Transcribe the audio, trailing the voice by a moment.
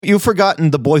You've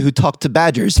forgotten the boy who talked to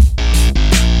badgers.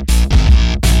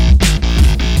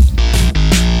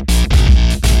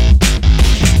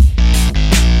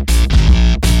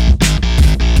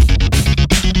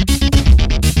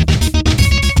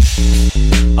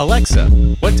 Alexa,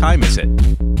 what time is it?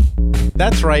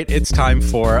 That's right, it's time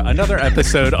for another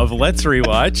episode of Let's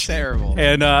Rewatch. Terrible.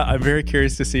 And I'm very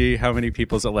curious to see how many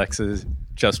people's Alexas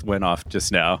just went off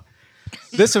just now.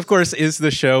 This, of course, is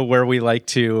the show where we like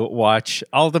to watch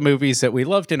all the movies that we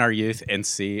loved in our youth and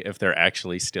see if they're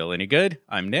actually still any good.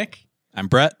 I'm Nick. I'm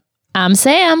Brett. I'm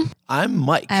Sam. I'm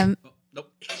Mike.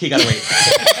 Nope. He got to wait.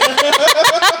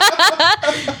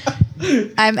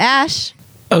 I'm Ash.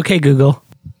 Okay, Google.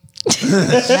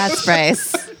 That's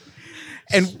Bryce.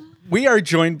 And we are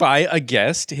joined by a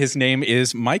guest. His name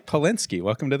is Mike Polinsky.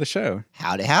 Welcome to the show.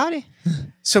 Howdy, howdy.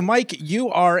 So, Mike, you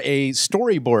are a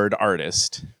storyboard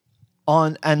artist.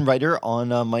 And writer on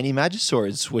Mighty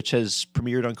Magiswords, which has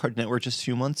premiered on Cartoon Network just a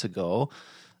few months ago.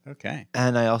 Okay.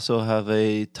 And I also have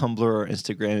a Tumblr or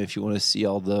Instagram if you want to see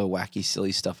all the wacky,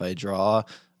 silly stuff I draw.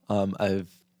 I've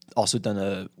also done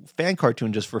a fan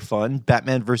cartoon just for fun,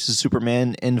 Batman versus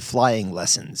Superman in flying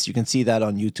lessons. You can see that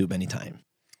on YouTube anytime.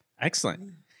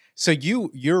 Excellent. So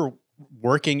you're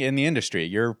working in the industry.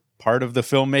 You're part of the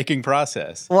filmmaking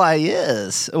process. Why,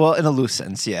 yes. Well, in a loose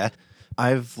sense, yeah.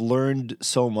 I've learned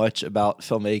so much about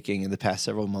filmmaking in the past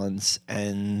several months,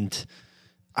 and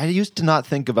I used to not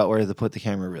think about where to put the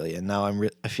camera really, and now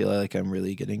I feel like I'm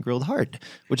really getting grilled hard,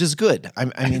 which is good. I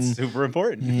mean, It's super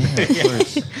important. yeah, of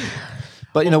course.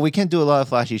 But we can't do a lot of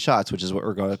flashy shots, which is what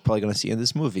we're probably going to see in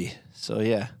this movie. So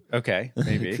yeah, Okay,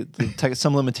 maybe.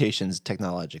 Some limitations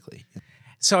technologically.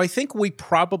 So I think we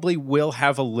probably will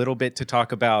have a little bit to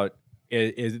talk about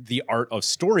the art of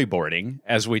storyboarding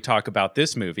as we talk about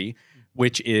this movie,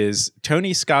 which is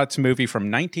Tony Scott's movie from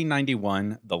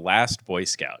 1991, The Last Boy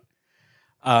Scout.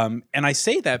 And I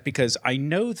say that because I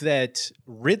know that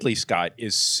Ridley Scott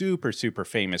is super, super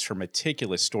famous for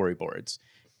meticulous storyboards.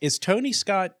 Is Tony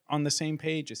Scott on the same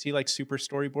page? Is he like super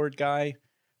storyboard guy?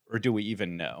 Or do we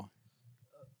even know?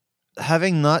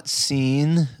 Having not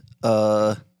seen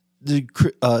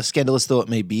scandalous though it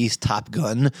may be, Top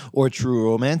Gun or True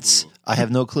Romance, I have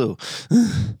no clue.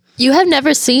 You have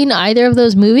never seen either of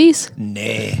those movies?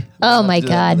 Nah. Oh my Do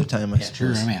that another God. time, I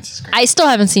True suppose. Romance is great. I still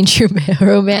haven't seen True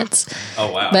Romance.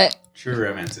 Oh, wow. But- True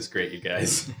Romance is great, you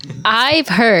guys. I've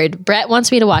heard Brett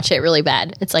wants me to watch it really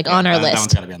bad. It's like on our That one's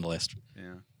list. got to be on the list.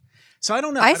 So I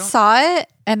don't know. I saw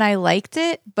it and I liked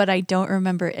it, but I don't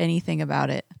remember anything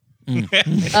about it.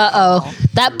 Uh-oh.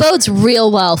 That bodes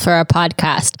real well for our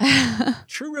podcast.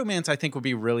 True Romance, I think, would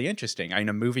be really interesting. I mean,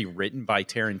 a movie written by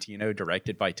Tarantino,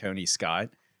 directed by Tony Scott.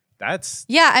 That's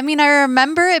Yeah, I mean, I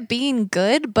remember it being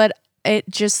good, but it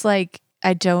just like,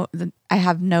 I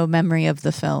have no memory of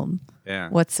the film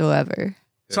whatsoever.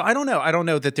 So I don't know. I don't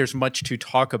know that there's much to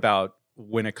talk about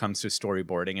when it comes to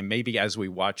storyboarding. And maybe as we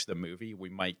watch the movie, we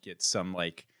might get some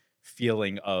like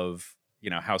feeling of,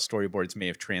 how storyboards may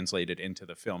have translated into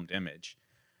the filmed image.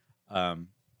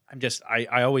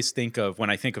 I always think of, when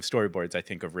I think of storyboards, I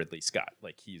think of Ridley Scott.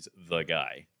 Like he's the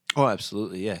guy. Oh,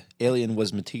 absolutely, yeah. Alien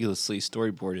was meticulously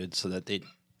storyboarded so that they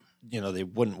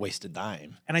wouldn't waste a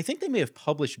dime. And I think they may have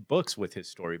published books with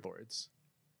his storyboards.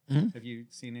 Mm-hmm. Have you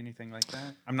seen anything like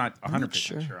that? I'm not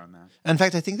 100% sure on that. In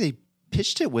fact, I think they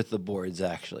pitched it with the boards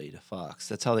actually to Fox.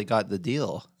 That's how they got the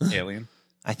deal. Alien?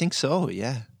 I think so,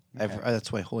 yeah. Okay.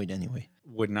 That's why Hoyt anyway.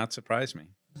 Would not surprise me.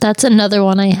 That's another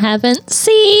one I haven't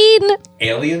seen.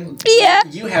 Alien? Yeah.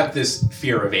 You have this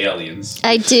fear of aliens.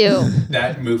 I do.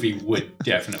 That movie would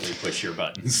definitely push your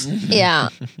buttons. Yeah.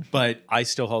 But I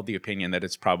still hold the opinion that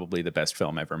it's probably the best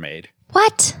film ever made.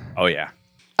 What? Oh, yeah.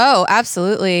 Oh,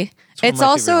 absolutely. one of It's my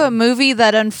also favorite a movie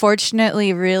that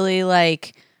unfortunately really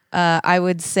I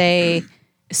would say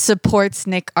supports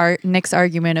Nick's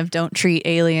argument of don't treat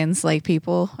aliens like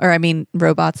people, or I mean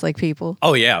robots like people.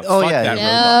 Oh, yeah. Oh, Fuck yeah.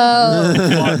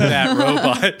 that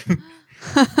robot. Fuck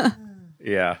that robot.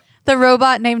 Yeah. The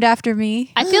robot named after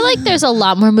me. I feel like there's a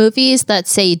lot more movies that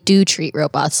say do treat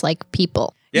robots like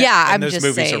people. Yeah, and I'm those just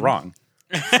movies saying. are wrong.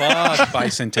 Fuck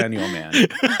Bicentennial Man.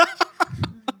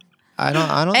 I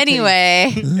don't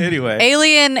Anyway, Anyway.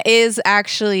 Alien is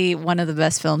actually one of the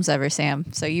best films ever, Sam.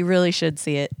 So you really should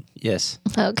see it. Yes.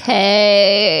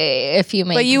 Okay. If you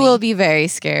make But you me. will be very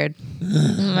scared.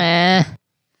 Meh.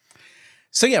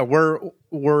 So yeah,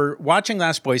 we're watching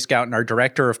Last Boy Scout, and our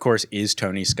director, of course, is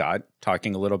Tony Scott.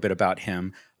 Talking a little bit about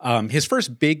him. His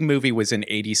first big movie was in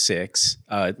 '86,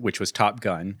 which was Top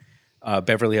Gun.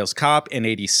 Beverly Hills Cop in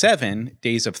 '87,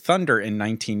 Days of Thunder in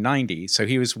 1990. So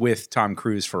he was with Tom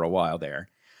Cruise for a while there.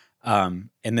 And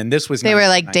then this was They were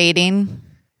like 1990. dating.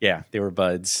 Yeah, they were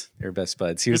buds. They were best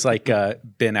buds. He was like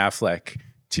Ben Affleck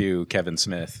to Kevin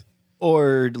Smith.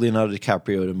 Or Leonardo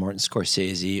DiCaprio to Martin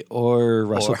Scorsese, or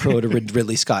Russell Crowe to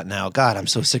Ridley Scott now. God, I'm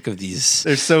so sick of these.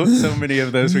 There's so many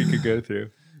of those we could go through.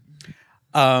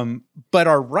 But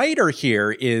our writer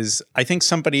here is, I think,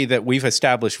 somebody that we've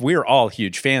established we're all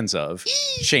huge fans of,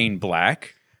 Shane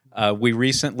Black. We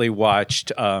recently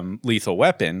watched Lethal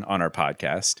Weapon on our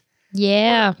podcast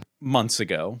Yeah. months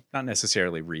ago, not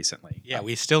necessarily recently. Yeah,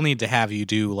 we still need to have you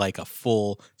do like a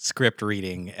full script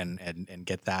reading and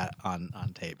get that on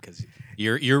tape, because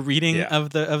your reading Yeah. of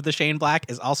the Shane Black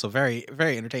is also very,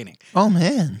 very entertaining. Oh,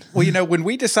 man. Well, when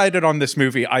we decided on this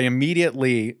movie, I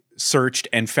immediately searched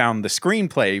and found the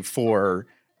screenplay for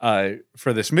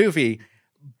this movie,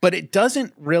 but it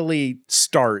doesn't really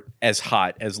start as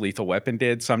hot as Lethal Weapon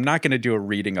did, so I'm not going to do a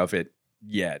reading of it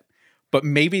yet. But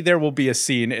maybe there will be a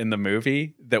scene in the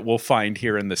movie that we'll find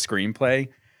here in the screenplay.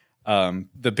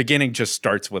 The beginning just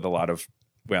starts with a lot of,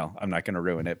 well, I'm not going to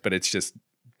ruin it, but it's just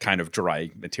kind of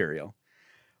dry material.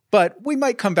 But we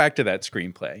might come back to that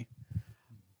screenplay.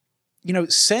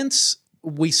 Since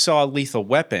we saw Lethal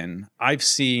Weapon, I've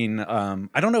seen,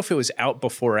 I don't know if it was out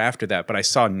before or after that, but I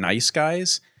saw Nice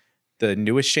Guys, the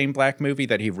newest Shane Black movie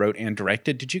that he wrote and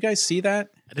directed. Did you guys see that?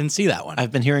 I didn't see that one.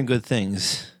 I've been hearing good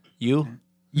things. You?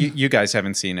 You guys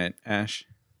haven't seen it, Ash?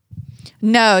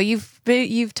 No, you've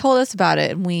told us about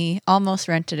it, and we almost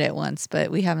rented it once,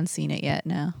 but we haven't seen it yet.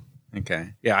 No.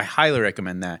 Okay. Yeah, I highly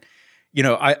recommend that.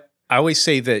 I always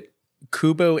say that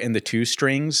Kubo and the Two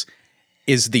Strings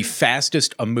is the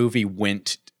fastest a movie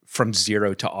went from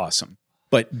 0 to awesome.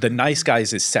 But The Nice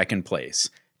Guys is second place.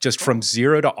 Just from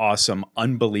 0 to awesome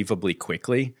unbelievably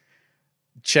quickly.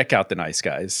 Check out The Nice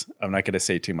Guys. I'm not going to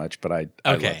say too much, but I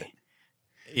love it.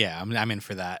 Yeah, I'm in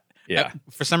for that. Yeah.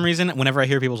 For some reason, whenever I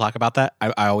hear people talk about that,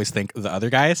 I always think The Other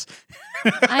Guys.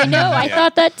 I know. I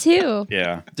thought that too.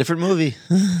 Yeah. Different movie.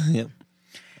 Yep.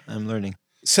 I'm learning.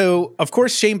 So, of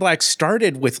course, Shane Black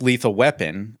started with Lethal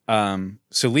Weapon.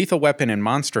 So Lethal Weapon and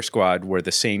Monster Squad were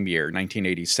the same year,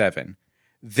 1987.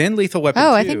 Then Lethal Weapon 2.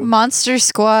 I think Monster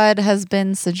Squad has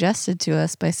been suggested to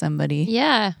us by somebody.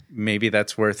 Yeah. Maybe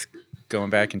that's worth going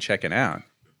back and checking out.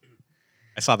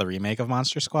 I saw the remake of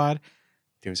Monster Squad.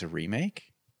 There was a remake?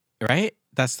 Right?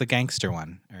 That's the gangster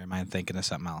one. Or am I thinking of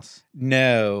something else?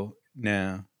 No.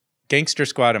 Gangster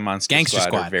Squad and Monster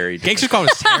Squad are very different. Gangster Squad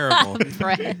was terrible.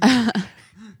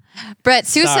 Brett,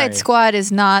 Suicide Sorry. Squad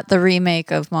is not the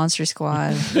remake of Monster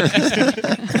Squad.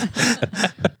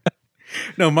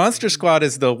 No, Monster Squad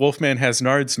is the Wolfman Has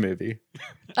Nards movie.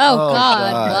 Oh, Oh,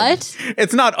 God. God. What?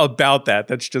 It's not about that.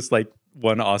 That's just like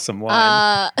one awesome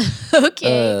line.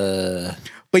 Okay.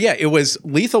 But yeah, it was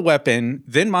Lethal Weapon,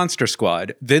 then Monster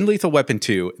Squad, then Lethal Weapon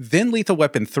 2, then Lethal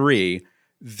Weapon 3,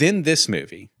 then this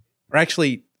movie. Or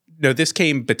actually, no, this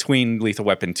came between Lethal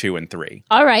Weapon 2 and 3.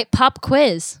 All right. Pop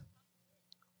quiz.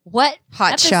 What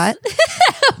Hot shot.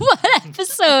 What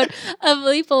episode of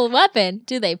Lethal Weapon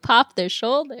do they pop their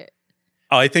shoulder?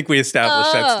 Oh, I think we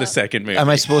established that's the second movie. Am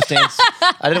I supposed to answer?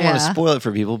 I didn't want to Yeah. spoil it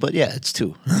for people, but yeah, it's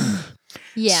 2.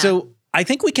 Yeah. So I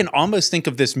think we can almost think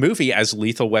of this movie as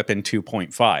Lethal Weapon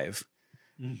 2.5.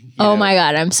 oh my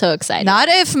God. I'm so excited. Not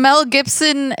if Mel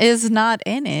Gibson is not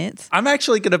in it. I'm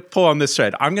actually going to pull on this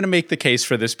thread. I'm going to make the case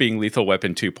for this being Lethal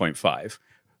Weapon 2.5.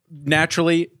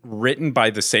 Naturally, written by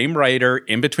the same writer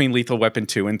in between Lethal Weapon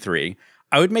 2 and 3.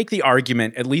 I would make the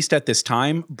argument, at least at this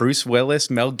time, Bruce Willis,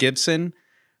 Mel Gibson,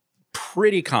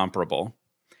 pretty comparable.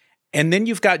 And then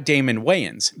you've got Damon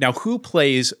Wayans. Now, who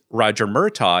plays Roger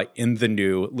Murtaugh in the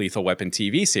new Lethal Weapon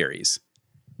TV series?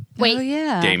 Wait. Oh,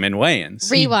 yeah. Damon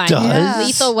Wayans. Rewind. does? Yeah.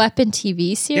 Lethal Weapon TV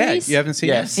Yeah, series? you haven't seen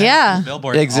Yes. it? Yeah.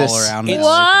 Billboards It exists. all around. It's-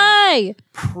 Why?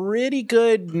 Pretty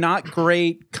good, not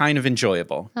great, kind of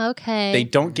enjoyable. Okay. They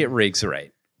don't get Riggs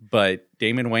right, but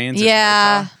Damon Wayans is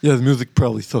Yeah. Murtaugh. Yeah, the music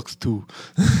probably sucks too.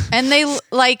 And they,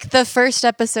 like, the first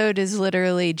episode is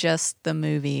literally just the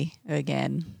movie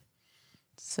again.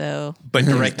 So, But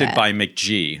directed that. by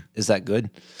McG. Is that good?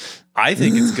 I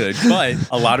think it's good, but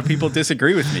a lot of people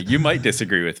disagree with me. You might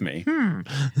disagree with me.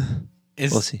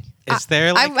 Is, We'll see. Is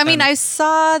there like I mean, I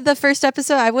saw the first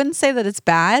episode. I wouldn't say that it's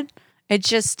bad. It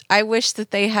just, I wish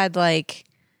that they had, like,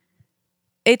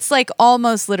 it's like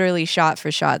almost literally shot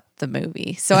for shot the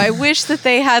movie. So I wish that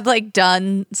they had, like,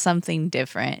 done something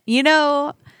different. You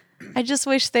know, I just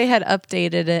wish they had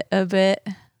updated it a bit.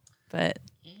 But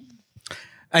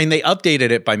I mean, they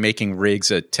updated it by making Riggs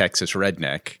a Texas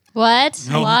redneck. What?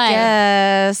 Why?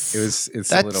 yes.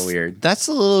 It's a little weird. That's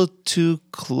a little too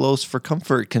close for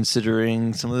comfort,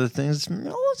 considering some of the things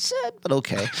Mel said. But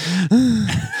okay.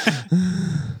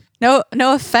 No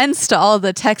offense to all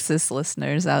the Texas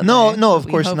listeners out No, there. no, of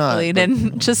We course not, hopefully but-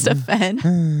 didn't just offend.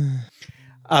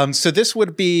 So this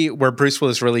would be where Bruce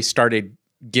Willis really started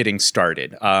getting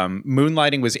started.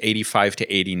 Moonlighting was 85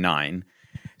 to 89.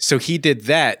 So he did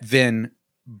that. Then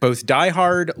both Die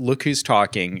Hard, Look Who's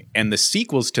Talking, and the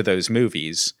sequels to those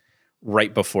movies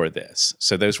right before this.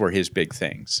 So those were his big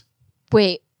things.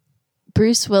 Wait,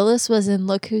 Bruce Willis was in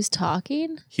Look Who's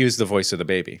Talking? He was the voice of the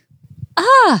baby.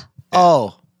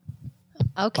 Oh,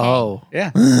 Okay. oh.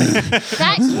 Yeah.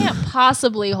 That can't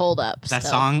possibly hold up. That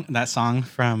still. song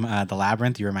from The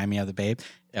Labyrinth, You Remind Me of the Babe,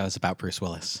 it was about Bruce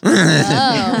Willis.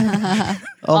 Oh.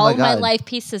 Oh All my of my God. life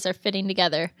pieces are fitting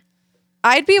together.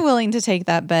 I'd be willing to take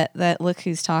that bet that Look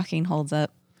Who's Talking holds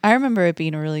up. I remember it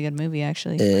being a really good movie,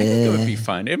 actually. It would be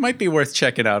fun. It might be worth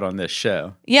checking out on this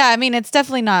show. Yeah, I mean, it's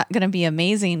definitely not going to be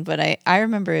amazing, but I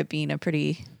remember it being a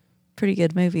pretty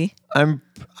good movie.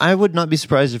 I would not be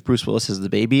surprised if Bruce Willis as the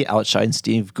baby outshines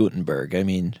Steve Guttenberg. I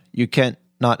mean, you can't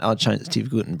not outshine Steve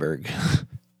Guttenberg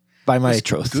by my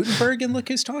troth. Gutenberg and Look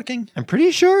Who's Talking? I'm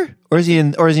pretty sure. Or is he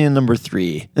in number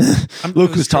 3?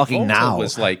 Look who's talking Travolta now.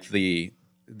 was like the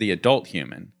adult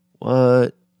human.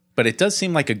 What? But it does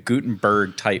seem like a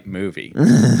Gutenberg type movie. I'd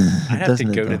have to Doesn't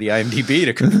it, go to though? the IMDb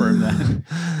to confirm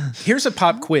that. Here's a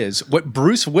pop quiz. What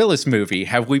Bruce Willis movie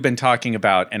have we been talking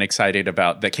about and excited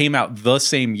about that came out the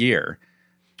same year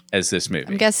as this movie?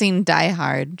 I'm guessing Die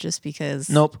Hard, just because.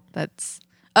 Nope. That's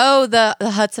the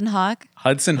Hudson Hawk.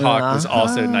 Hudson Hawk was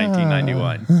also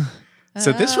 1991.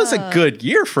 So this was a good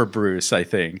year for Bruce, I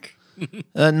think.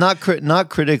 Not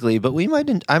critically, but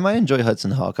I might enjoy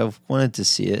Hudson Hawk. I've wanted to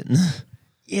see it.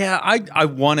 Yeah, I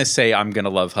want to say I'm going to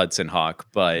love Hudson Hawk,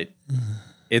 but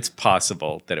it's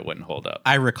possible that it wouldn't hold up.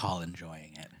 I recall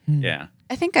enjoying it. Yeah.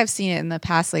 I think I've seen it in the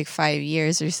past like 5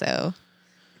 years or so.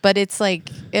 But it's like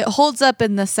it holds up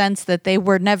in the sense that they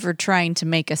were never trying to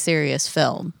make a serious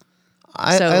film.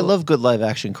 So- I love good live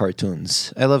action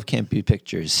cartoons. I love campy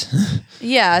pictures.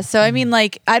 Yeah, so I mean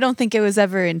like I don't think it was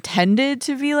ever intended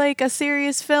to be like a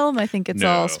serious film. I think it's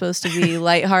No. all supposed to be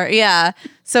lighthearted. Yeah.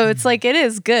 So it's like it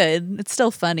is good. It's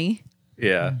still funny.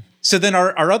 Yeah. So then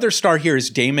our other star here is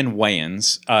Damon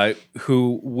Wayans,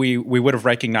 who we would have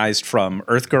recognized from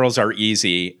Earth Girls Are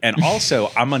Easy and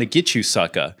also I'm Gonna Get You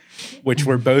Sucker, which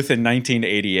were both in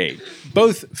 1988.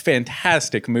 Both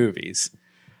fantastic movies.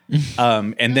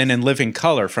 And then in Living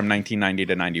Color from 1990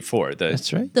 to 94.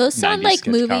 That's right. Those sound 90s like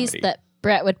sketch movies comedy. that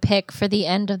Brett would pick for the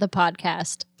end of the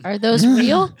podcast. Are those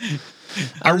real?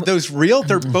 Are those real?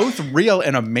 They're both real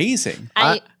and amazing.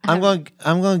 I'm going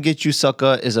to Get You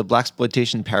Sucker is a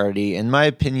blaxploitation parody. In my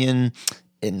opinion,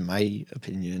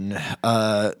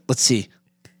 let's see.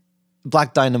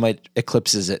 Black Dynamite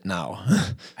eclipses it now.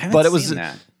 I haven't but it was seen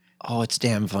that. Oh, it's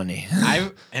damn funny.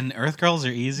 And Earth Girls Are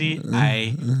Easy.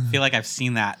 I feel like I've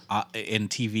seen that in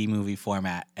TV movie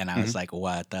format, and I was like,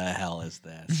 "What the hell is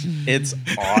this?" It's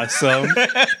awesome.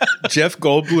 Jeff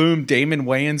Goldblum, Damon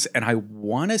Wayans, and I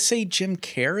want to say Jim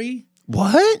Carrey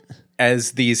What?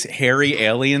 as these hairy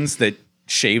aliens that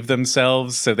shave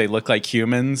themselves so they look like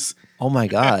humans Oh my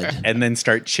god. and then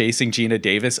start chasing Gina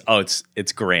Davis. Oh,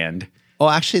 it's grand. Oh,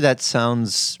 actually, that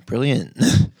sounds brilliant.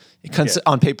 It comes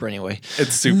on paper anyway.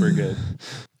 It's super good.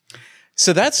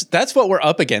 So that's what we're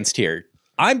up against here.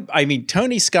 I mean,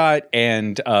 Tony Scott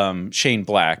and Shane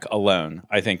Black alone,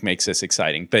 I think, makes this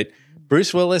exciting. But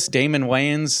Bruce Willis, Damon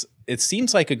Wayans, it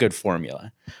seems like a good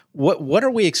formula. What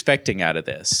are we expecting out of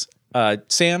this?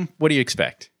 Sam, what do you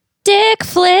expect? Dick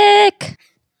flick.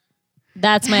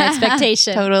 That's my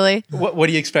expectation. Totally. What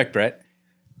do you expect, Brett?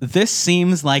 This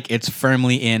seems like it's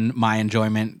firmly in my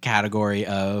enjoyment category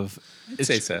of I'd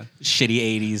say so.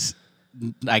 shitty 80s,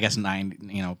 I guess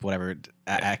whatever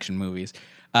action movies.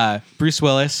 Bruce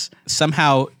Willis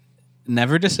somehow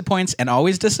never disappoints and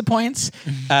always disappoints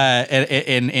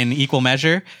in equal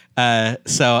measure.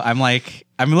 So I'm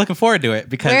looking forward to it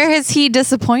because Where has he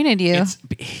disappointed you? it's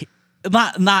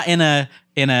not in a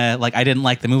like I didn't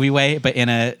like the movie way, but in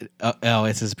a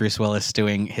this is Bruce Willis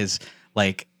doing his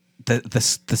like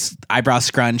this eyebrow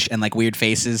scrunch and like weird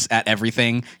faces at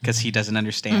everything because he doesn't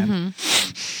understand.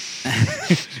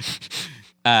 So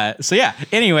yeah.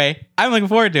 Anyway, I'm looking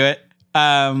forward to it.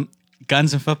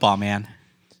 Guns and football, man.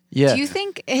 Yeah. Do you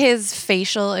think his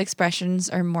facial expressions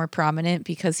are more prominent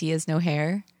because he has no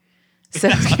hair? So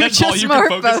you're That's all just you can more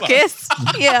focus on. focused.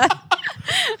 Yeah.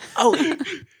 Oh,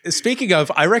 speaking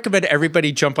of, I recommend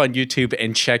everybody jump on YouTube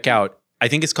and check out, I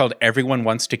think it's called Everyone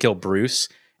Wants to Kill Bruce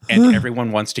and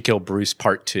Everyone Wants to Kill Bruce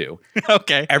Part 2.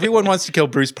 Okay. Everyone Wants to Kill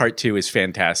Bruce Part 2 is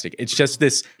fantastic. It's just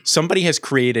this, somebody has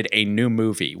created a new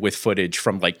movie with footage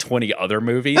from like 20 other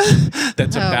movies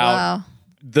that's about wow.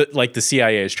 the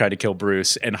CIA is trying to kill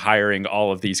Bruce and hiring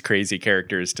all of these crazy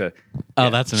characters to. Oh,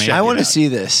 that's amazing. I want to see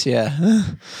this. Yeah.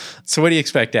 So what do you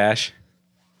expect, Ash?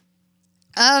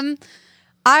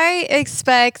 I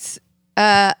expect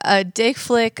a dick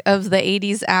flick of the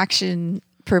 80s action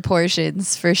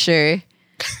proportions for sure.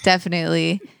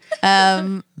 Definitely.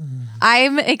 I'm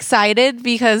excited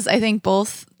because I think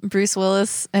both Bruce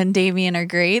Willis and Damien are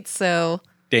great. So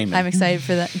Damon. I'm excited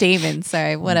for that. Damon,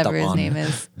 sorry, whatever his name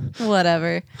is.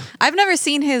 Whatever. I've never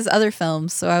seen his other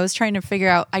films, so I was trying to figure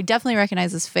out. I definitely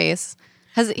recognize his face.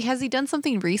 Has he done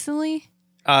something recently?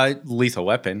 Lethal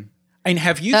Weapon. And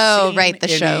have you Oh, seen right, the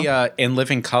any, show. In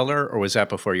Living Color, or was that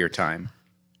before your time?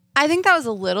 I think that was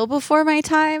a little before my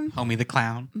time, Homie the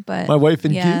Clown. but My wife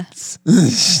and yeah. kids.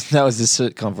 That was the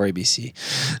sitcom for ABC.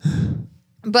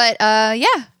 But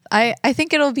yeah, I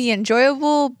think it'll be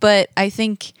enjoyable, but I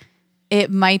think it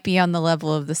might be on the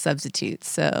level of The Substitute.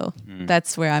 So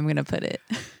that's where I'm going to put it.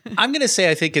 I'm going to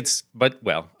say I think it's, but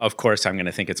well, of course I'm going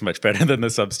to think it's much better than The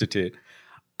Substitute.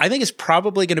 I think it's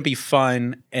probably going to be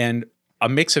fun, and a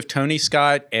mix of Tony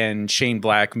Scott and Shane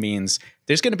Black means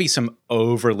there's going to be some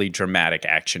overly dramatic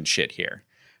action shit here.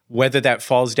 Whether that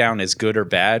falls down as good or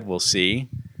bad, we'll see.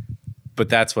 But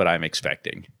that's what I'm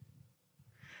expecting.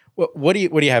 What do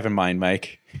you have in mind,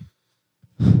 Mike?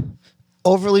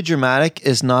 Overly dramatic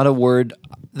is not a word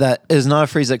that is not a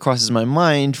phrase that crosses my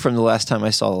mind from the last time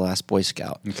I saw The Last Boy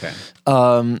Scout. Okay.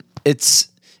 It's,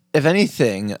 if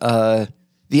anything,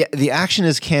 the action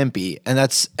is campy, and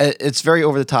it's very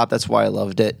over the top. That's why I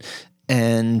loved it,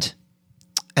 and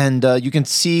you can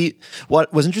see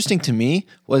what was interesting to me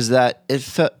was that it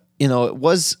felt, it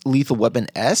was Lethal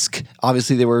Weapon-esque.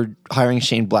 Obviously, they were hiring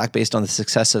Shane Black based on the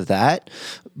success of that,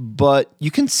 but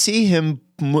you can see him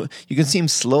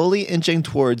slowly inching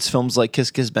towards films like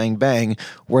Kiss Kiss Bang Bang,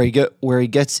 where he really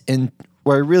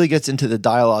gets into the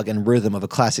dialogue and rhythm of a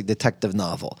classic detective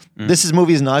novel. This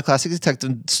movie is not a classic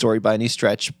detective story by any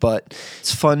stretch, but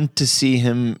it's fun to see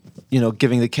him,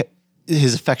 giving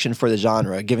his affection for the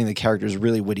genre, giving the characters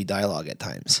really witty dialogue at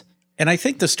times. And I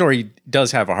think the story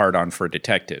does have a hard-on for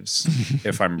detectives,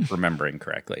 if I'm remembering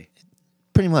correctly.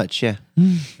 Pretty much, yeah.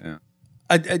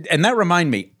 And that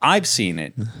reminds me, I've seen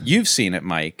it. You've seen it,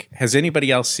 Mike. Has anybody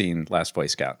else seen Last Boy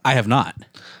Scout? I have not.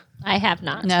 I have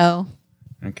not. No.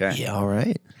 Okay. Yeah, all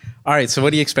right. All right. So what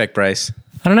do you expect, Bryce?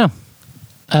 I don't know.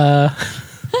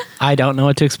 I don't know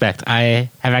what to expect.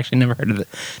 I have actually never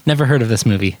heard of this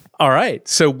movie. All right.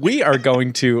 So we are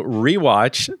going to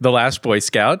rewatch The Last Boy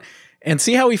Scout and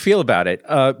see how we feel about it.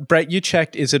 Brett, you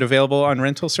checked. Is it available on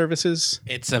rental services?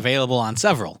 It's available on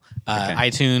several.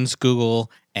 iTunes, Google,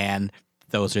 and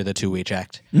those are the two we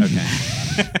checked. Okay.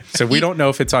 So we don't know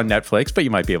if it's on Netflix, but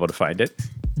you might be able to find it.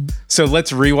 So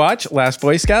let's rewatch Last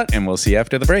Boy Scout, and we'll see you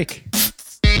after the break.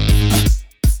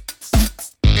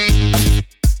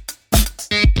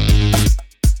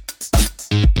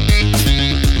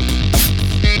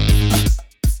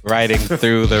 Riding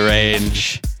through the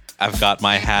range. I've got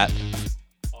my hat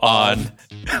on.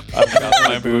 I've got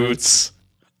my boots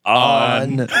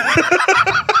on.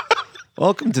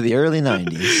 Welcome to the early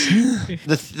 90s.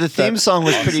 The theme song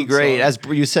was pretty great. As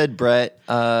you said, Brett,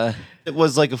 it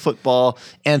was like a football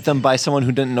anthem by someone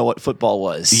who didn't know what football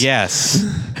was. Yes.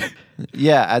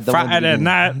 Yeah. At the Friday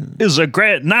night is a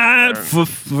great night for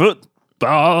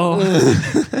football.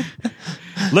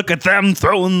 Look at them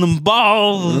throwing the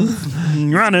ball,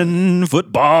 running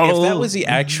football. If that was the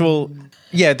actual...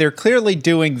 Yeah, they're clearly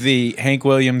doing the Hank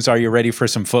Williams, Are You Ready for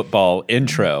Some Football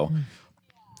intro.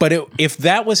 But if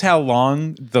that was how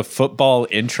long the football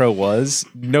intro was,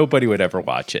 nobody would ever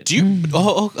watch it. Do you?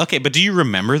 Okay, but do you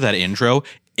remember that intro?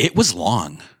 It was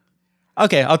long.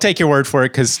 Okay, I'll take your word for it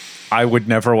because I would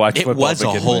never watch It football. was to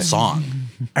a begin whole with. song.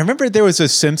 I remember there was a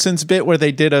Simpsons bit where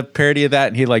they did a parody of that,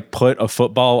 and he put a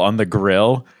football on the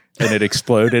grill, and it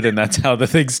exploded, and that's how the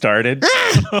thing started.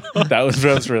 that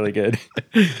was really good.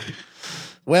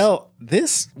 Well,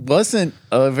 this wasn't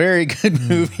a very good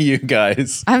movie, you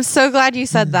guys. I'm so glad you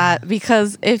said that,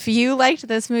 because if you liked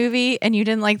this movie and you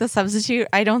didn't like The Substitute,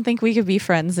 I don't think we could be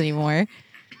friends anymore.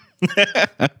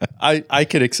 I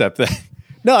could accept that.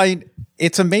 No,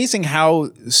 it's amazing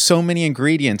how so many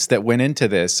ingredients that went into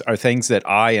this are things that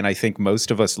I think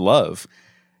most of us love.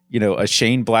 A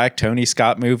Shane Black, Tony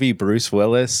Scott movie, Bruce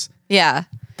Willis. Yeah.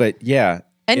 But yeah,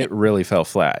 And it really fell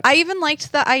flat. I even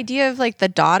liked the idea of the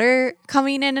daughter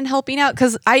coming in and helping out,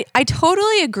 because I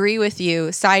totally agree with you,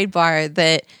 sidebar,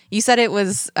 that you said it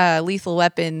was Lethal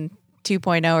Weapon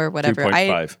 2.0 or whatever.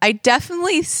 2.5. I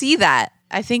definitely see that.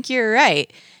 I think you're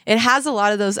right. It has a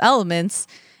lot of those elements.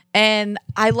 And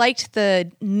I liked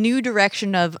the new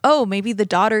direction of, maybe the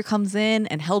daughter comes in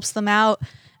and helps them out.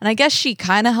 And I guess she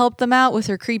kind of helped them out with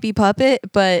her creepy puppet,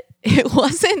 but it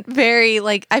wasn't very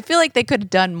like, I feel like they could have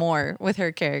done more with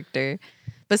her character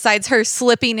besides her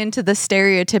slipping into the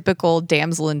stereotypical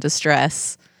damsel in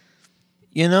distress.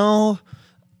 You know,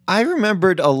 I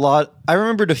remembered a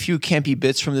few campy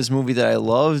bits from this movie that I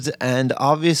loved, and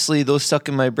obviously those stuck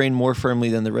in my brain more firmly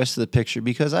than the rest of the picture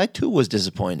because I too was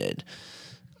disappointed.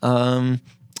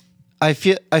 I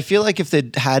feel like if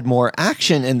they'd had more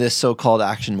action in this so-called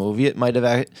action movie, it might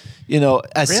have,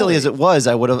 silly as it was,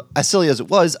 I would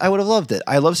have loved it.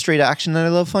 I love straight action and I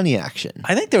love funny action.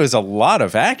 I think there was a lot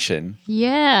of action.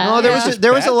 Yeah. No,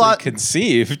 there was a lot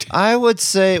conceived. I would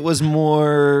say it was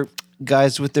more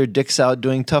guys with their dicks out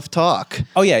doing tough talk.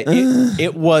 Oh yeah,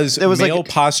 it was male like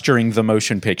posturing the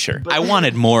motion picture. I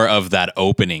wanted more of that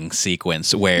opening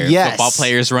sequence where football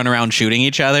players run around shooting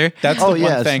each other. That's the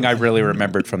one thing I really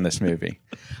remembered from this movie.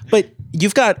 But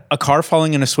you've got a car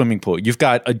falling in a swimming pool. You've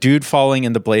got a dude falling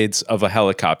in the blades of a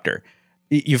helicopter.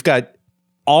 You've got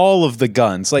all of the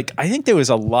guns. Like, I think there was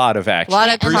a lot of action. A lot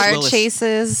of Bruce car Willis.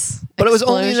 chases. But it was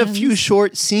only in a explosions. few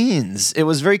short scenes. It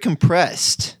was very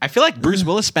compressed. I feel like Bruce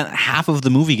Willis spent half of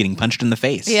the movie getting punched in the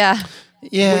face. Yeah.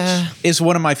 Yeah. Is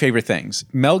one of my favorite things.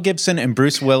 Mel Gibson and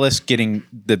Bruce Willis getting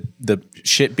the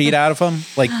shit beat out of them.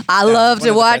 Like, I that's love one to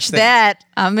of the watch best things. that.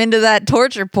 I'm into that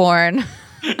torture porn.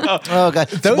 Oh god.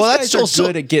 Those guys are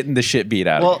good at getting the shit beat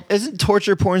out of them. Well, isn't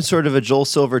torture porn sort of a Joel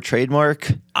Silver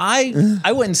trademark? I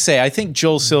wouldn't say. I think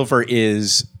Joel Silver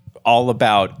is all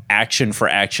about action for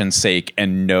action's sake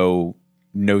and no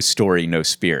story, no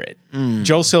spirit.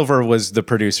 Joel Silver was the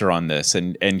producer on this,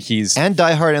 and he's And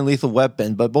Die Hard and Lethal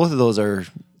Weapon, but both of those are,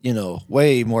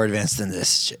 way more advanced than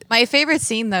this shit. My favorite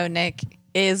scene, though, Nick,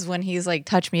 is when he's like,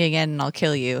 touch me again and I'll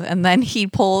kill you. And then he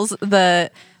pulls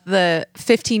the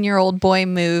 15-year-old boy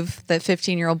move that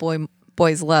 15-year-old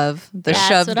boys love. The That's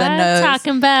shove what the I'm nose.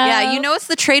 talking about. Yeah, it's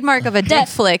the trademark of a dick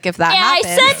flick if that Yeah, I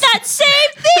happens. said that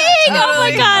same thing. Oh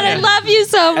my god, I love you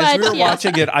so much. as we were Yes.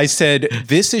 watching it, I said,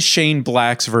 "This is Shane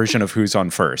Black's version of Who's on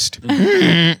First."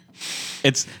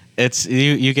 It's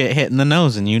you get hit in the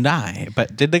nose and you die.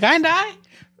 But did the guy die?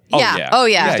 Yeah. Oh,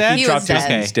 yeah. He He dropped was his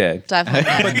dead. knees dead.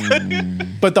 Definitely.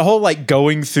 But the whole like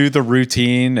going through the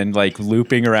routine and like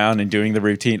looping around and doing the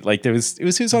routine, like it was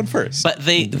Who's on First. But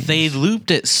they looped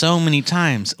it so many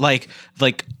times. Like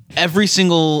every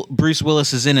single Bruce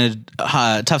Willis is in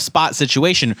a tough spot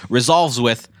situation resolves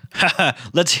with,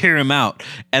 let's hear him out,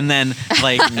 and then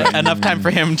like enough time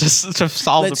for him to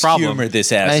solve Let's the problem. humor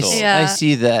this asshole. Yeah. I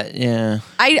see that, yeah.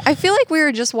 I feel like we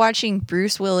were just watching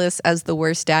Bruce Willis as the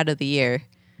worst dad of the year.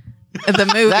 The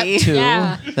movie. That too.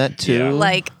 Yeah. That too.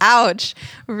 Like, ouch.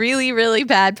 Really, really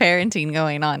bad parenting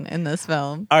going on in this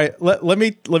film. All right, let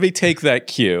me take that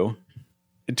cue,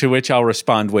 to which I'll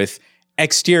respond with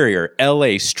exterior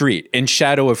L.A. street in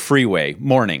shadow of freeway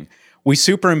morning. We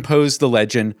superimpose the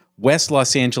legend West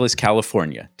Los Angeles,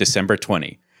 California, December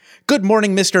 20. Good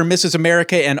morning, Mr. and Mrs.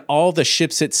 America and all the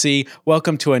ships at sea.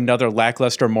 Welcome to another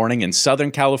lackluster morning in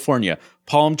Southern California.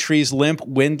 Palm trees limp,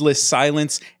 windless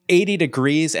silence, 80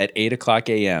 degrees at 8 o'clock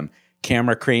a.m.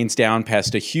 Camera cranes down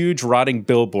past a huge rotting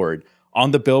billboard.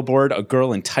 On the billboard, a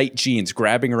girl in tight jeans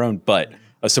grabbing her own butt,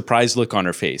 a surprised look on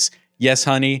her face. Yes,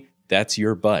 honey, that's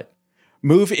your butt.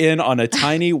 Move in on a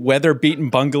tiny, weather-beaten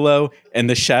bungalow in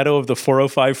the shadow of the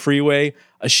 405 freeway.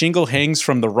 A shingle hangs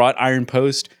from the wrought iron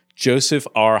post. Joseph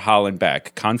R.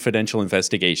 Hollenbach, Confidential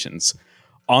Investigations.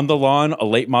 On the lawn, a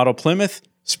late model Plymouth.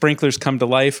 Sprinklers come to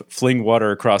life, fling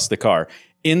water across the car.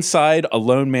 Inside, a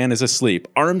lone man is asleep,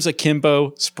 arms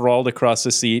akimbo, sprawled across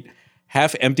the seat.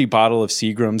 Half-empty bottle of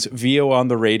Seagram's, VO on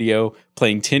the radio,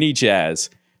 playing tinny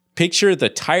jazz. Picture the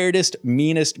tiredest,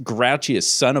 meanest, grouchiest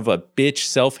son of a bitch,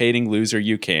 self-hating loser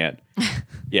you can.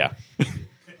 Yeah.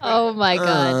 Oh my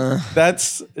god.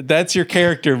 That's your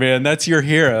character, man. That's your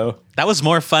hero. That was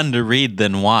more fun to read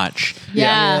than watch.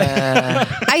 Yeah.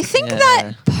 I think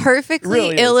that perfectly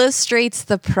Really is. illustrates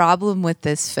the problem with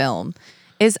this film.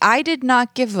 Is I did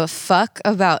not give a fuck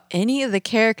about any of the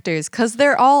characters because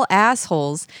they're all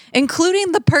assholes,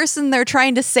 including the person they're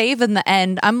trying to save in the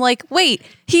end. I'm like, wait,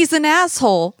 he's an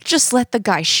asshole. Just let the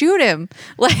guy shoot him.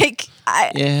 Like,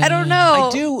 I don't know.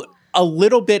 I do a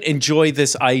little bit enjoy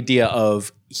this idea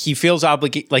of he feels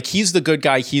obligated, like he's the good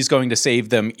guy, he's going to save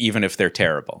them even if they're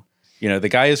terrible. You know, the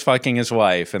guy is fucking his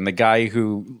wife and the guy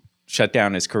who shut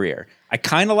down his career. I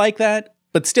kind of like that,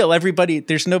 but still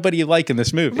there's nobody you like in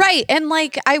this movie. Right. And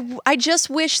like, I just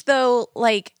wish though,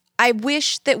 like, I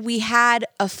wish that we had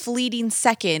a fleeting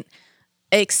second,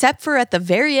 except for at the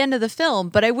very end of the film,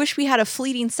 but I wish we had a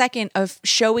fleeting second of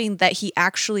showing that he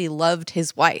actually loved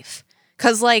his wife.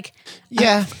 Because, like,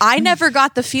 Yeah. I never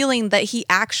got the feeling that he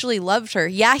actually loved her.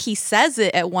 Yeah, he says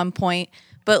it at one point,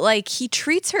 but, like, he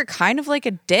treats her kind of like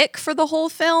a dick for the whole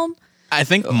film. I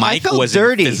think I Mike felt was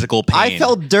dirty. in physical pain. I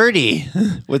felt dirty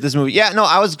with this movie. Yeah, no,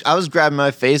 I was grabbing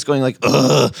my face, going like,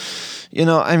 ugh. You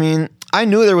know, I mean, I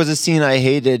knew there was a scene I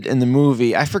hated in the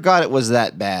movie. I forgot it was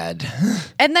that bad.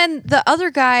 And then the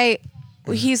other guy,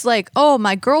 he's like, oh,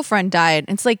 my girlfriend died.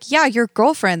 And it's like, yeah, your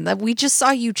girlfriend that we just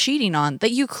saw you cheating on,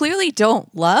 that you clearly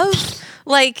don't love.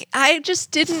 Like, I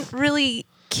just didn't really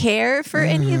care for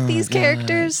any of these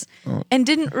characters and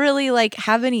didn't really like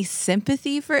have any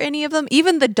sympathy for any of them.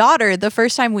 Even the daughter, the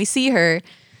first time we see her,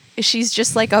 she's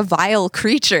just like a vile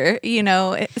creature, you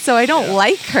know? So I don't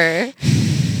like her.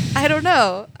 I don't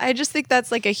know. I just think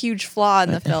that's like a huge flaw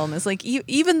in the film. Is like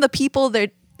even the people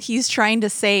that he's trying to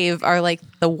save are like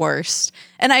the worst.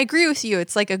 And I agree with you.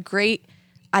 It's like a great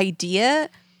idea,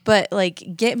 but like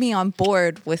get me on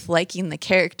board with liking the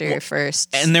character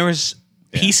first. And there was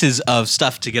pieces of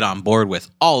stuff to get on board with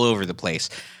all over the place.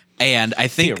 And I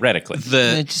think Theoretically.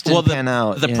 It just didn't pan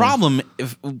out, the yeah. problem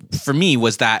for me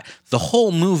was that the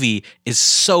whole movie is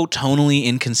so tonally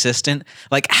inconsistent.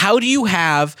 Like, how do you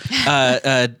have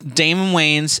Damon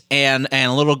Wayans and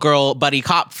a little girl buddy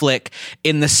cop flick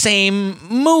in the same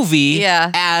movie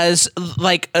as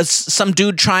like some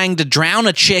dude trying to drown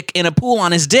a chick in a pool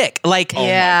on his dick? Like,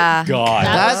 yeah. God.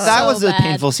 That was a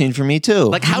painful scene for me too.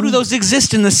 like how do those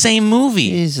exist in the same movie?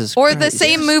 Jesus Or Christ. the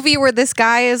same movie where this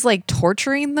guy is like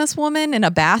torturing this woman in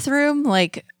a bathroom.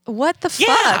 Like, what the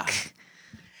Yeah. fuck?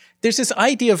 There's this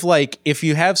idea of like, if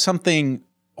you have something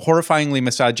horrifyingly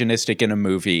misogynistic in a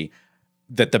movie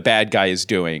that the bad guy is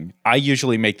doing, I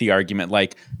usually make the argument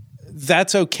like,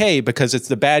 that's okay because it's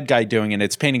the bad guy doing it and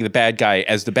it's painting the bad guy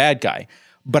as the bad guy.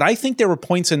 But I think there were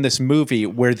points in this movie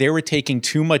where they were taking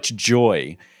too much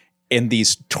joy in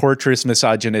these torturous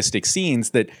misogynistic scenes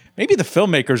that maybe the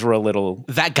filmmakers were a little.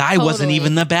 That guy wasn't Totally.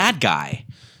 even the bad guy.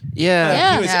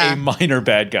 Yeah. He was Yeah. a minor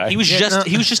bad guy. He was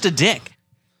just a dick.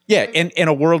 Yeah, in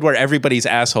a world where everybody's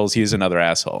assholes, he's another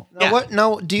asshole. Now,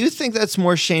 now, do you think that's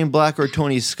more Shane Black or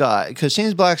Tony Scott? Because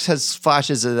Shane Black has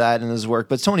flashes of that in his work,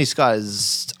 but Tony Scott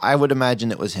is, I would imagine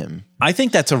it was him. I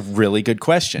think that's a really good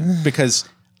question because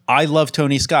I love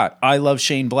Tony Scott. I love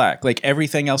Shane Black. Like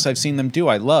everything else I've seen them do,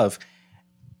 I love.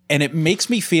 And it makes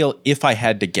me feel, if I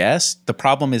had to guess, the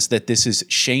problem is that this is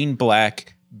Shane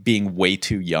Black being way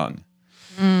too young.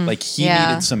 Like he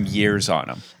needed some years on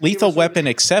him. Lethal Weapon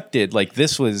accepted, like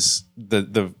this was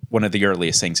the one of the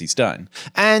earliest things he's done.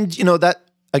 And you know that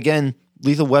again,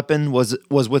 Lethal Weapon was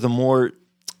with a more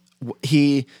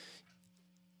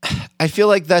I feel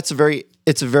like it's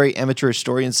a very amateur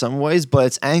story in some ways, but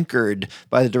it's anchored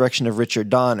by the direction of Richard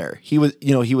Donner. He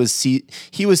was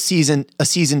seasoned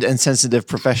and sensitive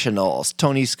professional.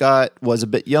 Tony Scott was a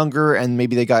bit younger, and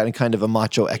maybe they got in kind of a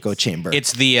macho echo chamber.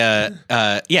 It's the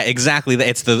exactly.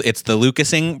 It's the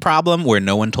Lucasing problem where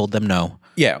no one told them no.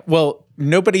 Yeah, well,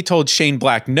 nobody told Shane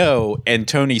Black no, and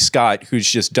Tony Scott, who's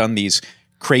just done these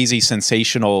crazy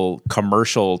sensational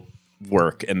commercial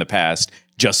work in the past,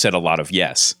 just said a lot of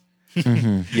yes.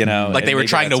 You know, Like they and were maybe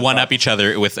trying to that's a one up problem. each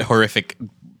other with horrific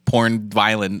porn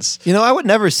violence. You know, I would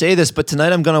never say this, but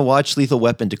tonight I'm going to watch Lethal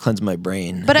Weapon to cleanse my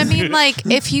brain. But I mean, like,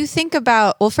 if you think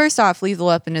about, well, first off, Lethal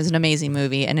Weapon is an amazing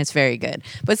movie and it's very good.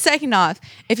 But second off,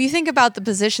 if you think about the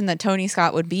position that Tony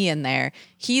Scott would be in there,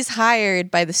 he's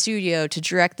hired by the studio to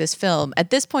direct this film. At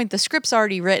this point, the script's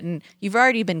already written. You've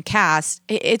already been cast.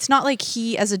 It's not like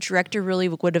he, as a director, really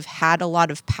would have had a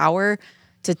lot of power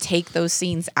to take those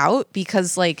scenes out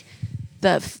because, like,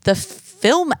 the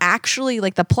film actually,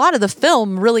 like, the plot of the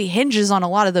film really hinges on a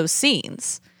lot of those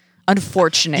scenes,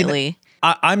 unfortunately.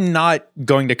 I'm not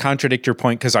going to contradict your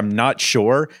point because I'm not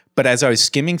sure. But as I was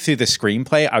skimming through the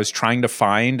screenplay, I was trying to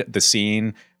find the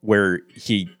scene where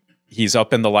he's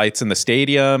up in the lights in the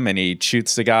stadium and he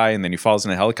shoots the guy and then he falls in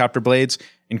the helicopter blades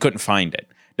and couldn't find it.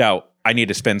 Now, I need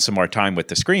to spend some more time with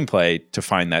the screenplay to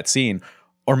find that scene.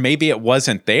 Or maybe it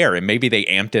wasn't there and maybe they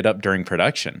amped it up during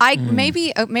production.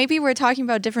 Maybe we're talking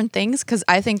about different things because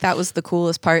I think that was the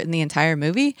coolest part in the entire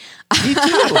movie. Me too.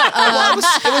 Well,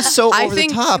 it was so I over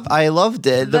think- the top. I loved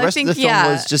it. The I rest think, of the film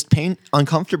yeah. was just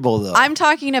uncomfortable though. I'm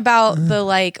talking about the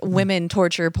like women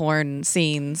torture porn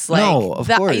scenes. Like, No, of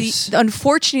course.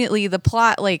 Unfortunately, the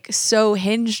plot like so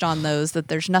hinged on those that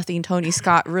there's nothing Tony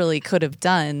Scott really could have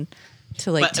done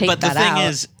to like take but the that thing out.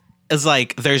 is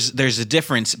like there's a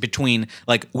difference between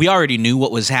like we already knew what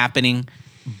was happening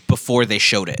before they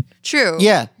showed it. True.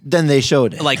 Yeah, then they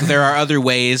showed it. Like there are other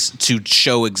ways to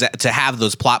show to have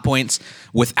those plot points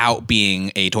without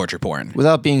being a torture porn.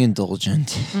 without being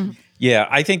indulgent. Yeah,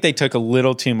 I think they took a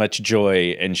little too much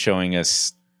joy in showing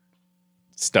us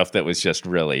stuff that was just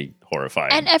really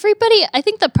horrifying. And everybody, I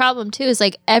think the problem too is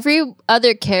like every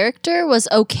other character was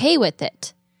okay with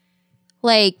it.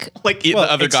 Like the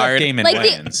other except guard. Damon like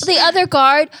Wayans. the other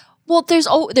guard. Well, there's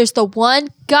the one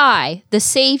guy, the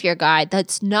savior guy,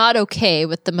 that's not okay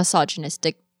with the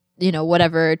misogynistic,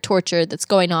 whatever torture that's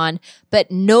going on,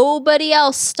 but nobody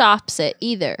else stops it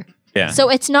either. Yeah. So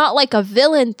it's not like a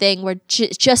villain thing where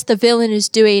just the villain is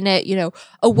doing it,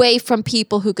 away from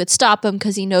people who could stop him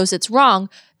because he knows it's wrong.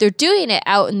 They're doing it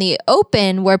out in the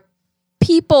open where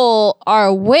people are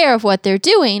aware of what they're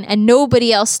doing and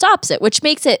nobody else stops it, which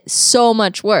makes it so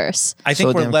much worse. I think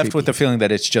So we're damn left creepy. with the feeling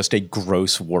that it's just a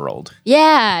gross world.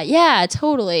 Yeah,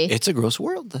 totally. It's a gross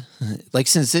world, like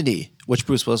Sin City, which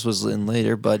Bruce Willis was in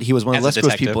later, but he was one of the As less a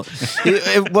gross people.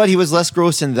 detective. But he was less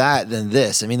gross in that than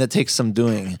this. I mean, that takes some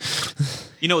doing.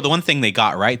 The one thing they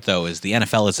got right though is the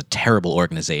NFL is a terrible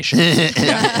organization.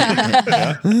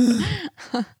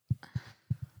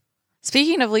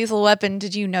 Speaking of Lethal Weapon,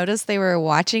 did you notice they were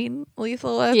watching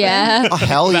Lethal Weapon? Yeah. Oh,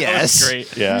 hell yes!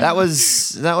 great, yeah. that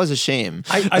was a shame.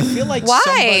 I feel like Why?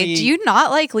 somebody- Do you not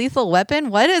like Lethal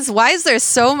Weapon? Why is there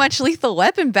so much Lethal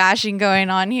Weapon bashing going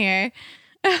on here?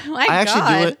 My I actually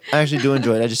God. do it. I actually do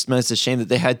enjoy it. I just meant it's a shame that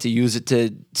they had to use it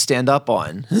to stand up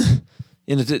on.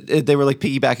 They were like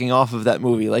piggybacking off of that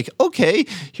movie. Like, okay,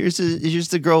 here's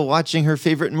the girl watching her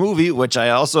favorite movie, which I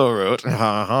also wrote.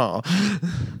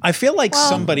 I feel like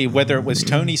somebody, whether it was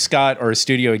Tony Scott or a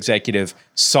studio executive,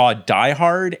 saw Die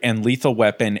Hard and Lethal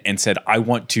Weapon and said, "I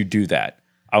want to do that.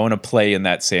 I want to play in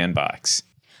that sandbox."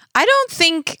 I don't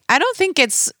think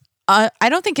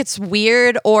it's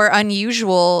weird or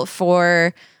unusual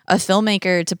for a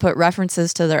filmmaker to put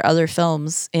references to their other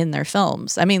films in their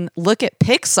films. I mean, look at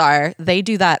Pixar; they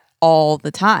do that all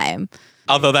the time.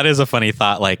 Although that is a funny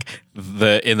thought, like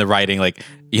in the writing, like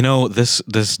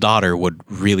this daughter would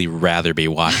really rather be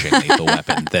watching Lethal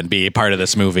Weapon than be a part of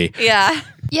this movie. Yeah.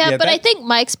 Yeah, Yeah, but I that- think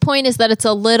Mike's point is that it's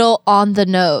a little on the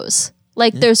nose.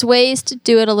 Like there's ways to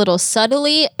do it a little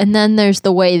subtly, and then there's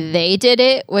the way they did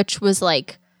it, which was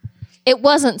like it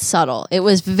wasn't subtle. It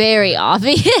was very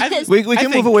obvious. we can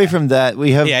think- move away from that.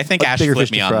 We have Yeah, I think a Ash bigger flipped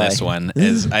fish me to on fry. this one.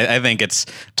 I think it's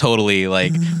totally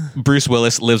like Bruce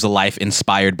Willis lives a life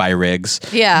inspired by Riggs.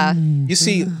 Yeah. You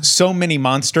see so many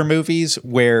monster movies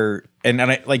where, and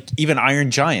I, like even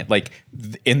Iron Giant, like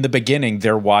in the beginning,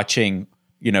 they're watching,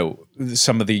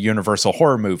 some of the Universal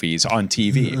horror movies on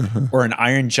TV, or an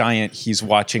Iron Giant, he's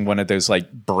watching one of those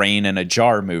like Brain in a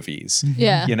Jar movies.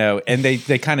 Yeah. And they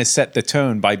kind of set the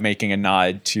tone by making a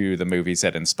nod to the movies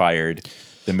that inspired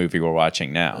the movie we're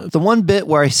watching now. The one bit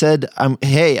where I said, I'm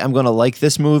going to like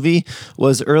this movie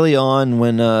was early on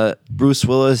when Bruce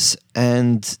Willis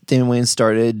and Damon Wayans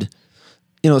started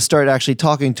actually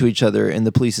talking to each other in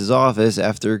the police's office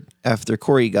after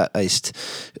Corey got iced.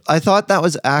 I thought that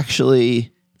was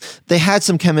actually, they had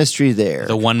some chemistry there.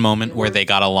 The one moment where they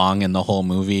got along in the whole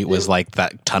movie was like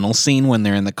that tunnel scene when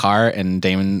they're in the car and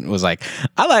Damon was like,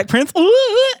 "I like Prince,"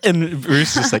 and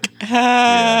Bruce is like,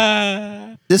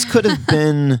 "Ah." This could have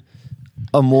been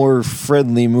a more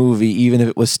friendly movie, even if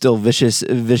it was still vicious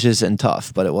and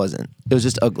tough, but it wasn't. It was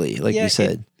just ugly, like you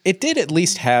said. It did at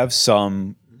least have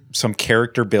some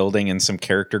character building and some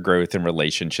character growth and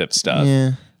relationship stuff.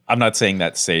 Yeah. I'm not saying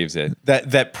that saves it.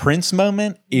 That Prince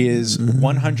moment is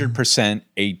 100%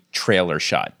 a trailer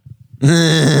shot.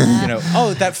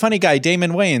 That funny guy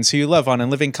Damon Wayans, who you love on In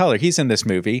Living Color, he's in this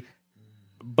movie,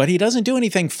 but he doesn't do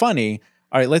anything funny.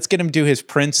 All right, let's get him do his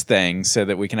Prince thing so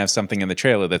that we can have something in the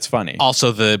trailer that's funny.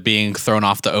 Also, the being thrown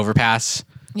off the overpass.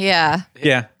 Yeah.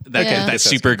 Yeah, That's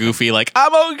super goofy. Like,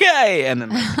 I'm okay, and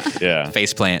then yeah.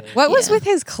 face plant. What was with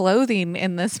his clothing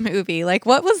in this movie? Like,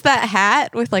 what was that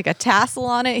hat with like a tassel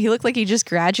on it? He looked like he just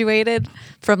graduated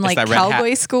from like that red cowboy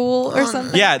hat. school or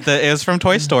something. Yeah, it was from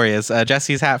Toy Story. It's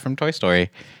Jesse's hat from Toy Story.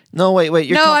 No, wait.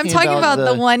 You're No, I'm talking about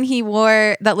the the one he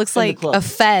wore that looks In the like club. a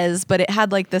fez, but it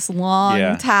had like this long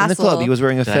Yeah. tassel. in the club. He was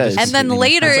wearing a fez. And then It's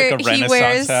later like a he Renaissance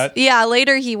wears hat.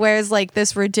 later he wears like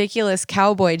this ridiculous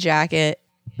cowboy jacket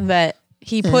that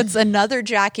he puts another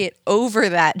jacket over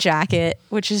that jacket,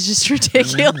 which is just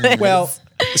ridiculous. Well,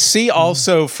 see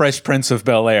also Fresh Prince of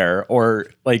Bel-Air, or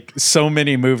like so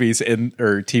many movies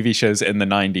or TV shows in the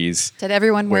 90s. did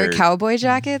everyone wear where- cowboy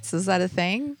jackets? Is that a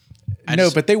thing?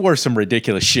 But they wore some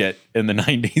ridiculous shit in the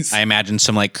 90s. I imagine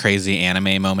some like crazy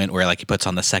anime moment where like he puts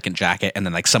on the second jacket and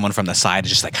then like someone from the side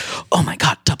is just like, "Oh my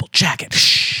god, double jacket."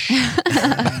 Shh.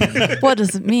 What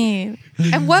does it mean?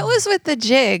 And what was with the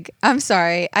jig? I'm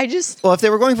sorry. Well, if they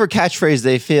were going for catchphrase,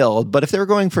 they failed. But if they were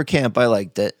going for camp, I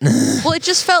liked it. Well, it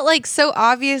just felt like so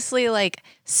obviously like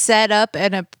set up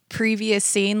in a previous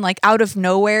scene, like out of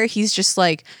nowhere. He's just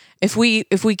like, if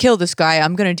we kill this guy,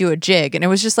 I'm gonna do a jig. And it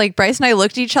was just like Bryce and I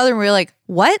looked at each other and we were like,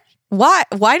 what?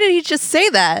 Why did he just say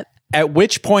that? At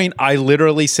which point I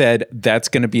literally said, that's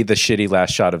going to be the shitty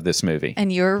last shot of this movie.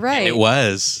 And you were right. It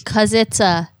was. Because it's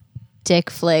a dick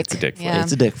flick. It's a dick flick. Yeah.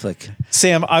 It's a dick flick.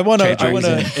 Sam, I want to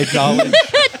acknowledge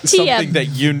something that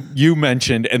you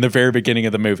mentioned in the very beginning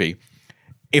of the movie.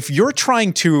 If you're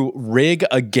trying to rig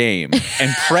a game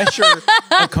and pressure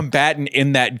a combatant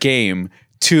in that game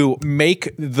to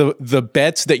make the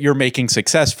bets that you're making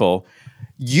successful,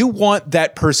 you want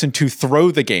that person to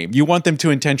throw the game. You want them to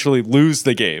intentionally lose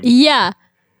the game. Yeah.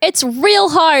 It's real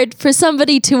hard for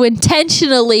somebody to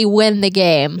intentionally win the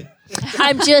game.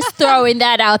 I'm just throwing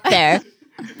that out there.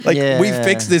 Like, we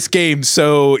fixed this game,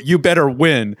 so you better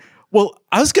win. Well,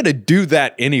 I was going to do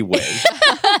that anyway.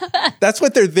 That's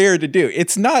what they're there to do.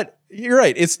 It's not, you're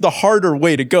right, it's the harder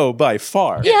way to go by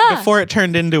far. Yeah. Before it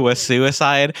turned into a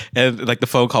suicide, and like the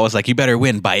phone call was like, you better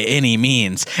win by any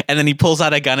means. And then he pulls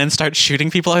out a gun and starts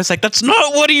shooting people. I was like, that's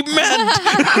not what he meant.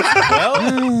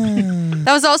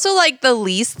 That was also like the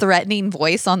least threatening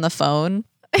voice on the phone.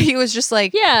 He was just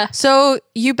like, Yeah. so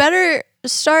you better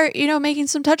start, making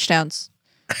some touchdowns.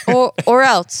 Or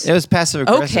else. It was passive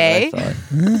aggressive. Okay. I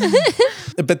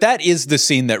thought. But that is the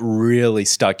scene that really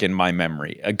stuck in my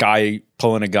memory. A guy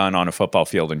pulling a gun on a football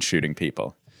field and shooting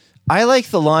people. I like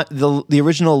the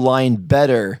original line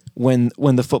better when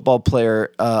the football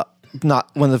player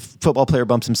when the football player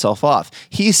bumps himself off.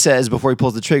 He says before he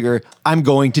pulls the trigger, "I'm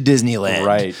going to Disneyland."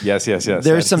 Right. Yes.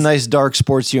 There's some nice dark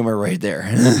sports humor right there.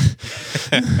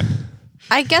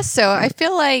 I guess so. I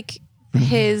feel like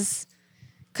because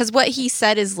what he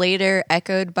said is later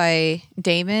echoed by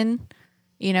Damon,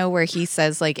 where he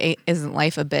says, like, isn't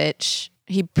life a bitch?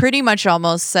 He pretty much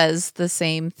almost says the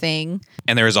same thing.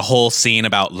 And there was a whole scene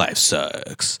about life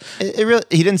sucks. It really,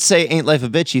 he didn't say "ain't life a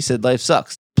bitch." He said "life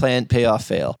sucks." Plan, payoff,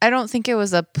 fail. I don't think it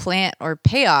was a plant or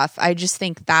payoff. I just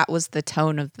think that was the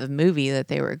tone of the movie that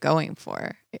they were going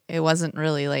for. It wasn't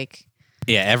really like...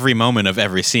 Yeah, every moment of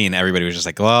every scene, everybody was just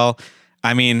like, well,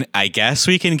 I mean, I guess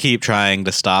we can keep trying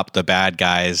to stop the bad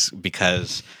guys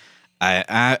because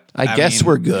I guess mean,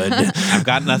 we're good. I've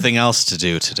got nothing else to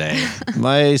do today.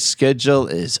 My schedule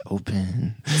is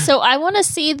open. So I want to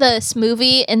see this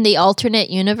movie in the alternate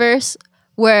universe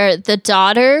where the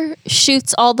daughter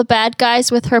shoots all the bad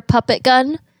guys with her puppet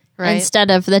gun Right. instead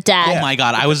of the dad. Oh my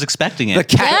God, I was expecting it. The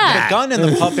cat. Yeah. The gun and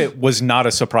the puppet was not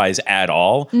a surprise at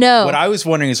all. No. What I was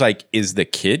wondering is, like, is the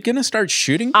kid going to start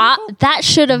shooting people? That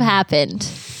should have happened.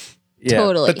 Yeah.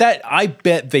 totally. But I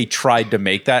bet they tried to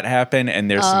make that happen, and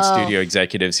there's some studio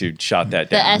executives who shot that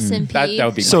The down. S&P. That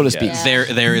would be So my to guess.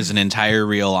 speak. There is an entire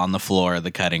reel on the floor of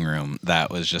the cutting room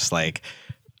that was just like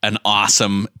an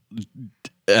awesome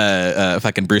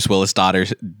fucking Bruce Willis daughter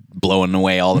blowing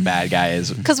away all the bad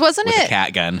guys Because wasn't with a it...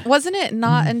 cat gun. Wasn't it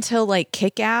not until like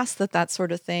Kick-Ass that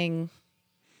sort of thing,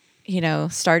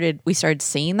 started? We started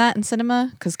seeing that in cinema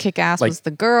because Kick-Ass Like- was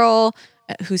the girl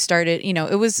who started.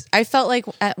 It was. I felt like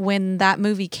when that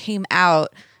movie came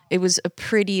out, it was a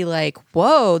pretty like,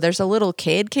 whoa, there's a little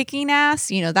kid kicking ass.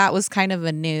 That was kind of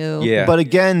a new. Yeah. But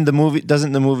again, the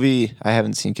movie, I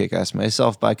haven't seen Kick-Ass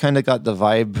myself, but I kind of got the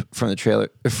vibe from the trailer,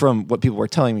 from what people were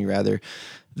telling me rather,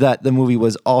 that the movie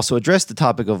was also addressed the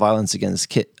topic of violence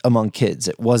against among kids.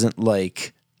 It wasn't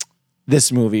like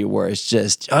this movie where it's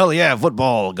just, oh yeah,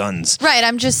 football, guns. Right.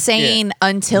 I'm just saying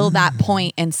until that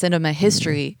point in cinema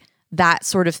history, that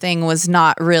sort of thing was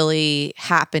not really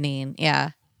happening.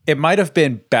 Yeah. It might have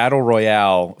been Battle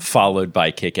Royale followed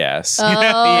by Kick-Ass.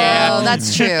 Oh,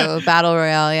 that's true. Battle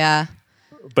Royale. Yeah.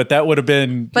 But that would have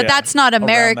been... But that's not around that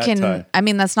American. time. I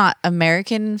mean, that's not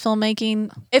American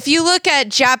filmmaking. If you look at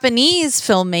Japanese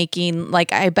filmmaking,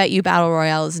 like I bet you Battle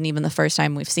Royale isn't even the first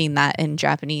time we've seen that in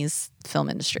Japanese film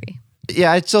industry.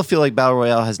 Yeah, I still feel like Battle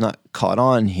Royale has not caught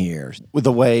on here with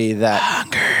the way that...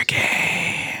 Hunger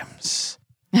Games.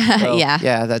 Yeah.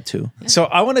 Yeah, that too. So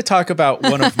I want to talk about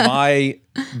one of my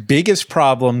biggest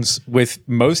problems with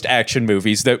most action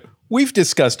movies that we've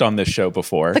discussed on this show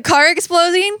before. The car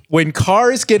exploding? When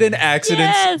cars get in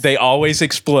accidents, Yes. they always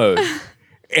explode.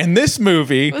 In this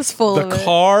movie, was full the of it.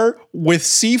 car with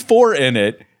C4 in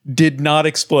it did not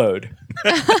explode.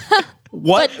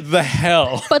 What the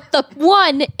hell? But the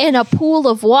one in a pool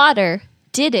of water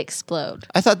did explode.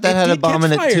 I thought that It had a did bomb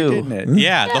catch in fire, it too. didn't it?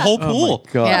 Yeah, the whole pool.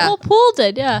 God. Yeah. The whole pool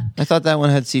did, yeah. I thought that one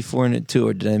had C4 in it too,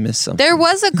 or did I miss something? There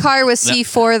was a car with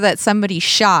C4 that somebody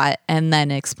shot and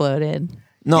then exploded.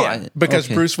 No, Yeah, because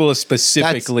okay. Bruce Willis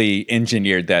specifically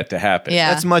engineered that to happen.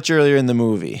 Yeah. That's much earlier in the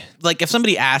movie. Like if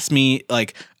somebody asked me,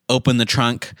 like, open the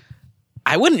trunk,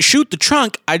 I wouldn't shoot the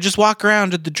trunk. I'd just walk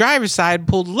around to the driver's side and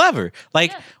pull the lever.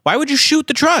 Like, why would you shoot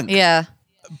the trunk? Yeah.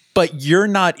 but you're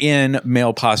not in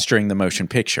Male Posturing the Motion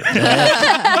Picture.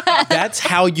 That's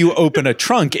how you open a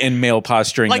trunk in Male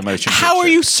Posturing Like, the Motion how Picture. are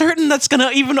you certain that's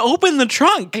gonna even open the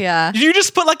trunk? Yeah. You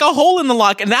just put like a hole in the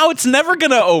lock, and now it's never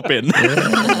gonna open.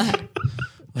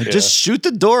 Just shoot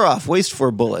the door off. Waste 4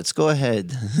 bullets. Go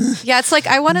ahead. Yeah, it's like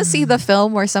I want to see the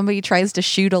film where somebody tries to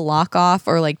shoot a lock off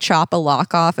or like chop a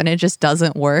lock off and it just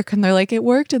doesn't work. And they're like, it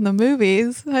worked in the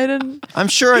movies. I didn't. I'm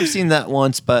sure I've seen that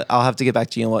once, but I'll have to get back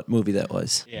to you on what movie that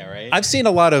was. Yeah, right. I've seen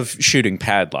a lot of shooting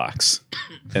padlocks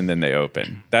and then they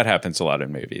open. That happens a lot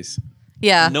in movies.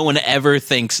 Yeah. No one ever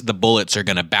thinks the bullets are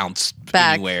gonna bounce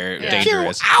Back. anywhere Yeah.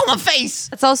 dangerous. Ow, my face!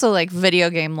 It's also like video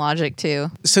game logic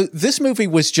too. So this movie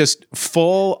was just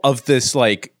full of this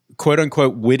like quote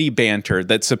unquote witty banter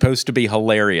that's supposed to be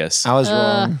hilarious. I was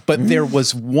wrong. But there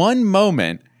was one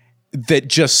moment that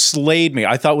just slayed me.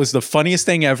 I thought was the funniest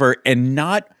thing ever, and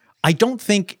I don't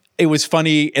think it was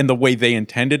funny in the way they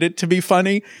intended it to be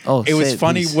funny. Oh, it was say it,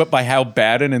 funny please. by how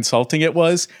bad and insulting it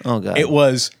was. Oh, God. It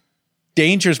was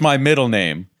Danger's my middle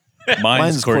name.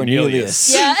 Mine's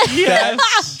Cornelius. Yeah.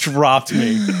 That dropped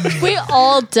me. We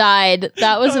all died.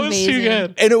 That was amazing.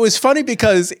 And it was funny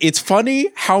because it's funny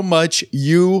how much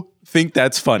you think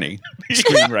that's funny,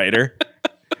 screenwriter.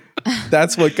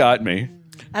 That's what got me.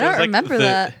 I don't remember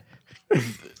that.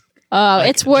 Oh,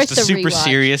 it's worth Just a the super rewatch.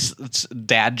 serious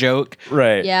dad joke.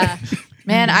 Right. Yeah.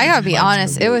 Man, I gotta be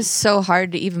honest. It was so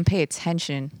hard to even pay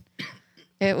attention.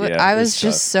 Yeah, I it was was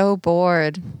just tough. so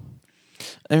bored.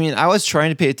 I mean, I was trying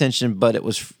to pay attention, but it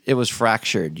was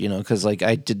fractured, because like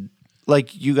I did,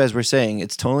 like you guys were saying,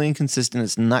 it's totally inconsistent.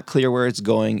 It's not clear where it's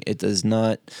going. It does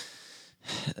not,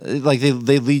 like they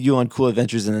lead you on cool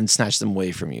adventures and then snatch them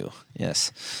away from you.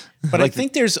 Yes. But I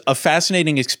think there's a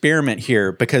fascinating experiment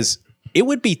here because it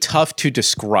would be tough to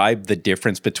describe the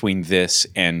difference between this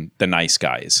and The Nice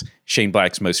Guys, Shane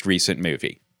Black's most recent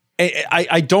movie.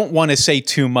 I don't want to say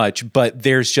too much, but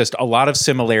there's just a lot of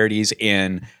similarities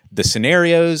in the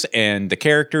scenarios and the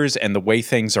characters and the way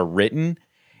things are written.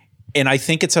 And I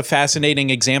think it's a fascinating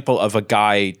example of a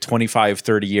guy 25,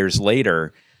 30 years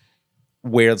later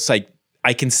where it's like,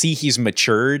 I can see he's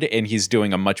matured and he's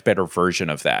doing a much better version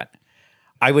of that.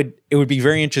 It would be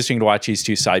very interesting to watch these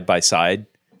two side by side.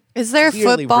 Is there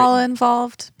Clearly football written.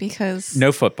 involved? Because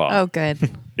No football. Oh, good.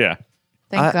 Yeah.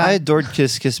 Thank God. I adored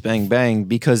Kiss Kiss Bang Bang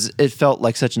because it felt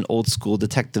like such an old school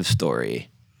detective story.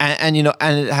 And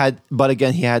it had, but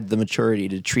again, he had the maturity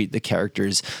to treat the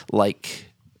characters like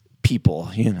people,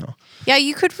 Yeah,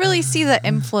 you could really see the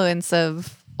influence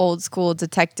of old school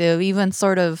detective, even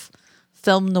sort of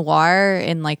film noir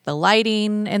in like the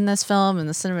lighting in this film and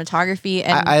the cinematography.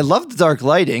 And I loved the dark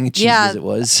lighting, cheesy Yeah. as it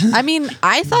was. I mean,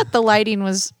 I thought the lighting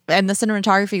was and the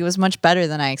cinematography was much better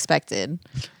than I expected.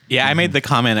 Yeah, I made the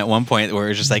comment at one point where it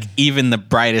was just like, even the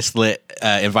brightest lit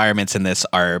environments in this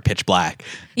are pitch black.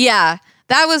 Yeah,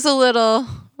 that was a little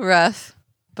rough,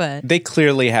 but They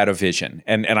clearly had a vision,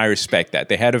 and I respect that.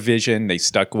 They had a vision, they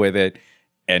stuck with it,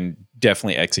 and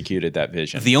definitely executed that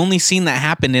vision. The only scene that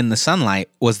happened in the sunlight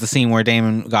was the scene where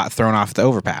Damon got thrown off the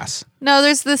overpass. no,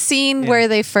 there's the scene where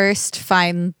they first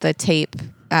find the tape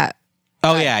at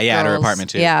Oh, yeah, at her girls. apartment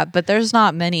too. Yeah, but there's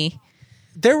not many.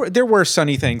 There were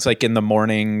sunny things like in the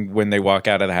morning when they walk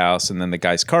out of the house and then the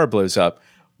guy's car blows up,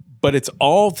 but it's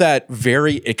all that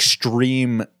very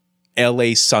extreme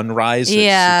LA sunrise that's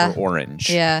Yeah. super orange.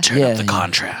 Yeah. Turn up the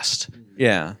contrast.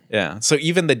 Yeah. So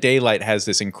even the daylight has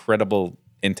this incredible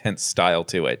intense style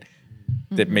to it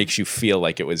that makes you feel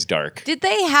like it was dark. Did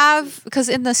they have, because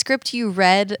in the script you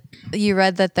read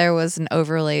that there was an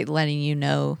overlay letting you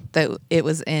know that it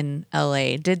was in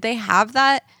LA. Did they have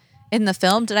that in the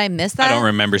film? Did I miss that? I don't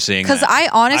remember seeing Because that. I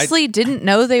honestly didn't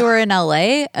know they were in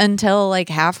LA until like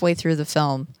halfway through the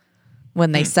film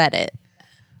when they said it.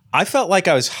 I felt like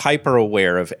I was hyper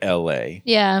aware of LA.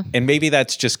 Yeah. And maybe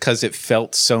that's just because it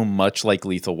felt so much like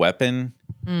Lethal Weapon.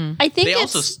 I think They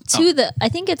it's also-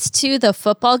 to the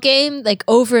football game. Like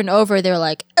over and over, they're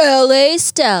like LA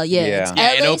Stallions. Yeah.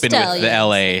 Yeah, it LA opened with the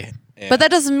Stallions." LA. But that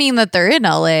doesn't mean that they're in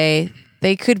LA.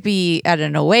 They could be at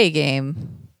an away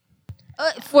game.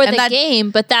 For And the that-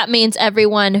 game, but that means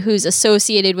everyone who's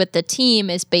associated with the team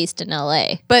is based in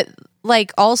LA. But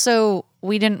like also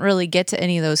we didn't really get to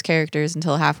any of those characters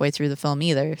until halfway through the film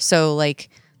either. So like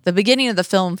the beginning of the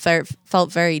film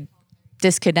felt very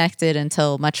disconnected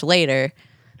until much later.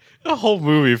 The whole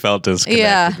movie felt disconnected,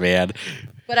 Yeah. man.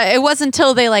 But it wasn't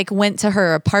until they like went to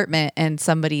her apartment and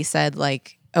somebody said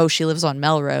like, "Oh, she lives on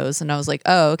Melrose," and I was like,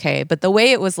 "Oh, okay." But the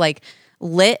way it was like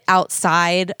lit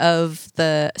outside of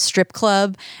the strip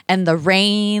club and the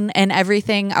rain and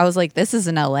everything, I was like, "This is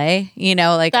in LA,"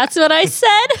 like That's what I said.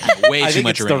 Way I too think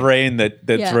much it's the rain that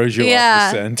Yeah. throws you Yeah.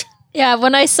 off the scent. Yeah,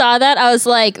 when I saw that, I was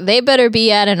like, they better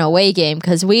be at an away game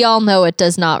because we all know it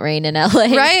does not rain in LA.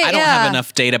 Right? I don't have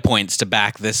enough data points to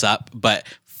back this up, but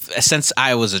since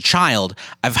I was a child,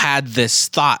 I've had this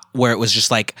thought where it was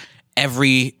just like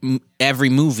every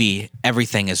movie,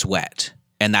 everything is wet,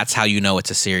 and that's how you know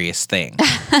it's a serious thing.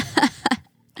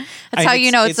 That's how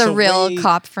you know it's a real way-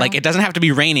 cop film. Like it doesn't have to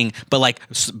be raining, but like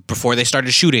before they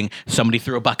started shooting, somebody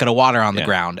threw a bucket of water on the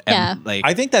ground, and Yeah. like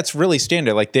I think that's really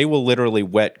standard. Like they will literally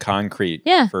wet concrete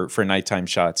Yeah. for nighttime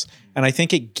shots. And I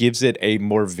think it gives it a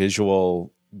more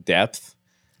visual depth.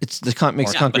 It's makes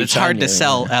yeah, concrete. but it's hard to shinier.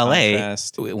 sell LA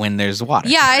Contrast. when there's water.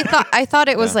 yeah, I thought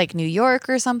it was like New York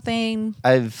or something.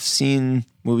 I've seen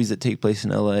movies that take place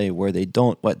in LA where they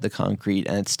don't wet the concrete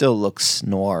and it still looks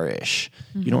noirish.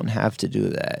 You don't have to do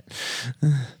that.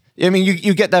 I mean,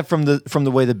 you get that from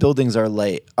the way the buildings are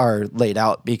laid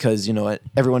out because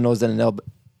everyone knows that in LA,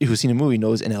 who's seen a movie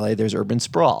knows in LA there's urban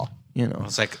sprawl.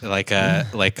 It's like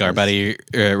our buddy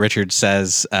Richard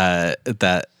says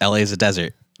that LA is a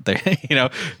desert. There,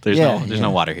 there's no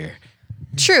water here.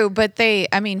 True, but from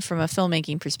a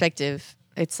filmmaking perspective,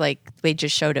 it's like they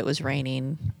just showed it was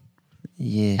raining.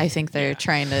 Yeah. I think they're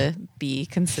trying to be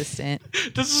consistent.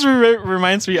 This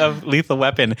reminds me of Lethal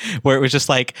Weapon, where it was just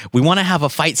like, we want to have a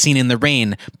fight scene in the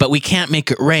rain, but we can't make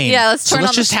it rain. Yeah, let's so turn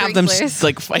let's on the just have them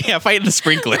sprinklers. fight in the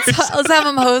sprinklers. Let's have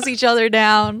them hose each other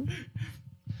down.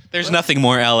 There's nothing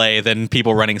more LA than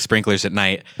people running sprinklers at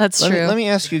night. That's Let true. me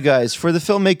ask you guys, for the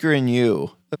filmmaker in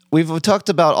you, we've talked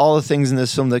about all the things in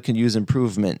this film that could use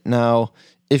improvement. Now,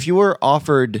 if you were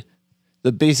offered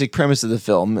the basic premise of the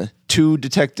film, two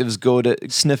detectives go to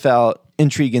sniff out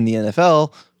intrigue in the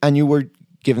NFL, and you were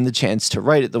given the chance to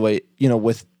write it the way,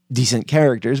 with decent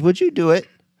characters, would you do it?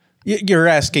 You're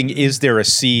asking, is there a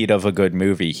seed of a good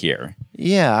movie here?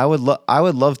 Yeah, I would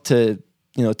love to,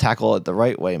 tackle it the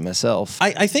right way myself.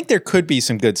 I think there could be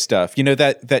some good stuff.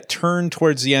 That turn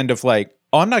towards the end of like,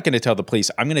 oh, I'm not going to tell the police.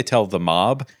 I'm going to tell the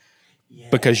mob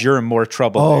because you're in more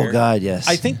trouble. Oh, there. God, yes.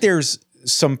 I think there's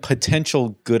some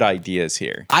potential good ideas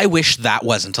here. I wish that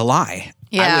wasn't a lie.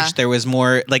 I Yeah. wish there was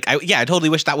more. Like, I totally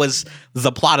wish that was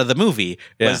the plot of the movie.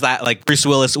 Yeah. Was that like Bruce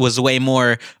Willis was way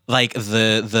more like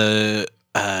the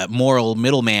moral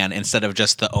middleman instead of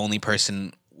just the only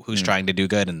person who's trying to do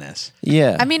good in this.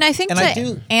 Yeah. I think And to I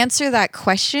do- answer that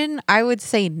question, I would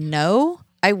say no,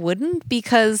 I wouldn't,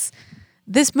 because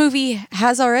this movie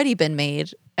has already been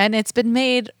made. And it's been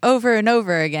made over and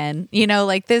over again.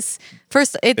 Like this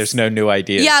first, There's no new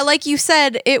ideas. Yeah, like you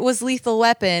said, it was Lethal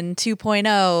Weapon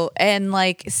 2.0. And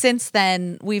like since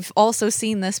then, we've also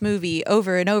seen this movie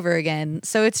over and over again.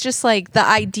 So it's just like the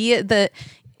idea,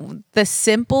 the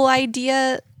simple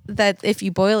idea that if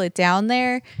you boil it down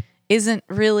there, isn't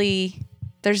really,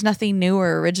 there's nothing new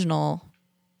or original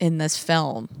in this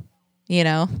film.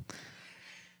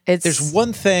 There's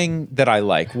one thing that I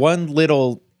like. One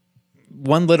little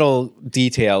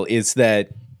detail is that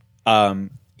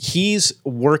he's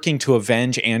working to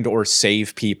avenge and or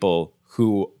save people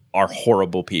who are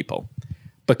horrible people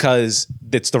because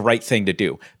it's the right thing to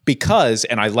do. Because,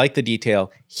 and I like the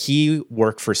detail, he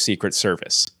worked for Secret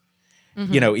Service.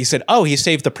 He said, oh, he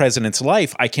saved the president's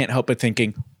life. I can't help but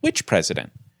thinking, which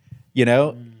president?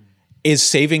 Is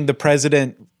saving the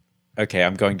president... Okay,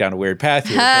 I'm going down a weird path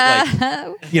here.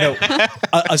 But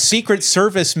a Secret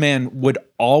Service man would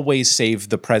always save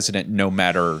the president no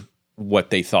matter what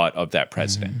they thought of that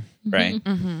president, right?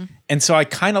 And so I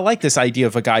kind of like this idea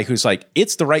of a guy who's like,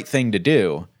 it's the right thing to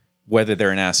do, whether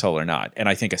they're an asshole or not. And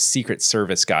I think a Secret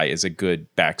Service guy is a good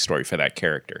backstory for that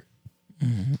character.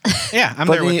 Yeah, I'm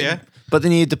but there with you. But they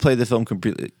needed to play the film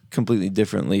completely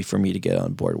differently for me to get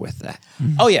on board with that.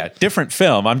 Oh, yeah, different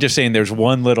film. I'm just saying there's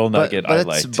one little nugget I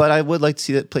liked. But I would like to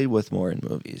see that played with more in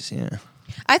movies, yeah.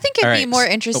 I think it'd All be right. more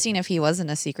interesting if he wasn't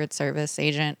a Secret Service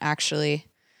agent, actually.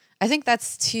 I think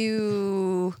that's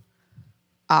too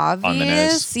obvious. the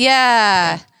nose.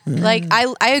 Yeah. Like,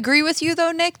 I agree with you,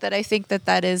 though, Nick, that I think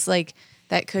that is like,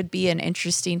 that could be an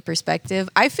interesting perspective.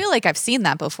 I feel like I've seen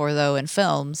that before, though, in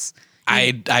films.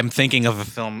 I'm thinking of a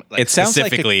film It sounds like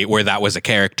specifically where that was a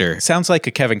character. Sounds like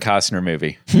a Kevin Costner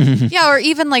movie. Yeah, or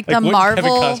even like the Wouldn't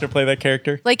Marvel. Kevin Costner play that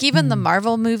character? Like even the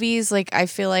Marvel movies, like I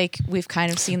feel like we've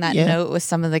kind of seen that Yeah. note with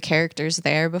some of the characters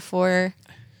there before.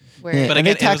 Where Yeah. But And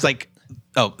again, they it was like,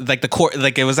 like the core,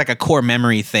 like it was like a core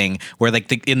memory thing where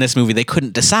like in this movie they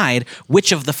couldn't decide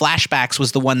which of the flashbacks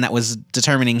was the one that was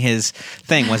determining his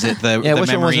thing. Was it the, Yeah, the which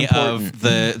one was memory of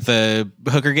important? the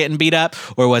hooker getting beat up,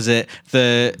 or was it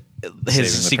his Saving the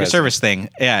Secret president. Service thing?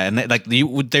 Yeah, and like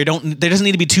there doesn't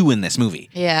need to be two in this movie.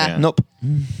 yeah. Nope.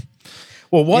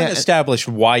 Well, one Yeah. established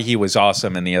why he was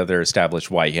awesome, and the other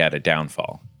established why he had a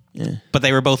downfall. But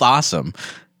they were both awesome.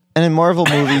 in Marvel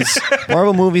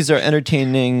movies are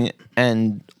entertaining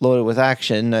and loaded with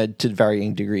action to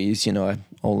varying degrees. You know,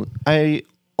 I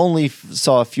only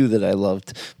saw a few that I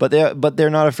loved, but they're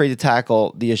not afraid to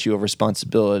tackle the issue of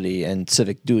responsibility and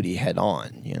civic duty head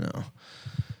on. You know,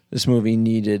 this movie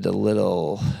needed a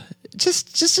little,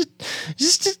 just a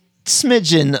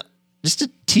smidgen, just a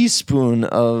teaspoon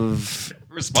of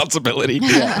Responsibility.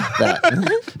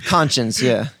 that conscience.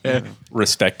 Yeah.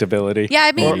 Respectability. Yeah,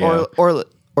 I mean,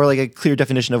 Or like a clear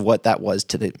definition of what that was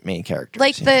to the main character.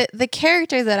 like the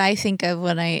character that I think of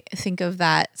when I think of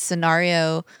that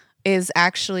scenario is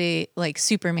actually like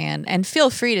Superman. And feel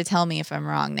free to tell me if I'm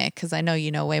wrong, Nick, because I know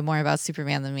you know way more about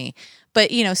Superman than me. But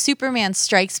you know, Superman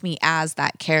strikes me as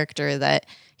that character that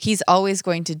he's always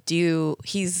going to do.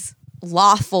 He's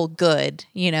lawful good.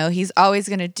 You know, he's always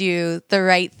going to do the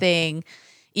right thing,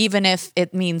 even if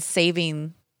it means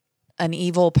saving an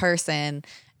evil person.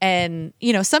 And,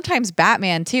 you know, sometimes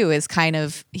Batman too is kind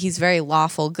of, he's very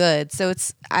lawful good. So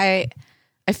it's, I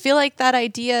feel like that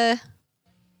idea.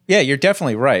 Yeah, you're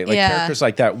definitely right. Like Yeah. characters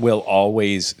like that will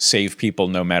always save people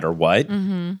no matter what.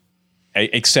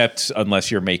 Except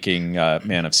unless you're making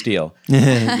Man of Steel.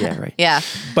 yeah, right. Yeah.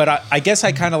 But I guess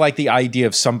I kind of like the idea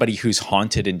of somebody who's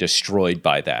haunted and destroyed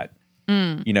by that.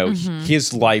 You know,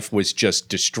 his life was just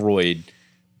destroyed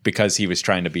because he was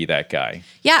trying to be that guy.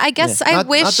 Yeah, I guess Yeah. I Not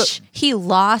wish the- he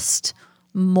lost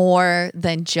more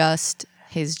than just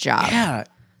his job. Yeah.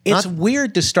 It's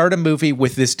weird to start a movie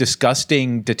with this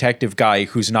disgusting detective guy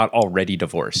who's not already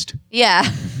divorced. Yeah.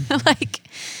 like,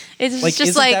 it's Like, just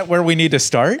isn't like, that where we need to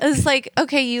start? it's like,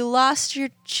 okay, you lost your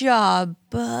job,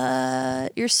 but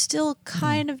you're still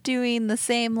kind of doing the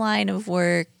same line of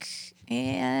work.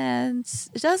 And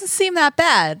it doesn't seem that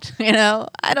bad, you know?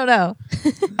 I don't know.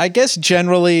 I guess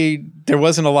generally there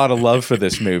wasn't a lot of love for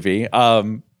this movie.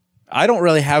 I don't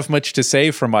really have much to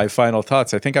say for my final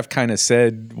thoughts. I think I've kind of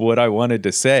said what I wanted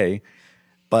to say.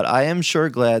 But I am sure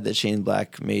glad that Shane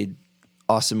Black made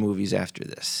awesome movies after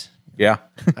this. Yeah.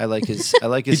 I like his. He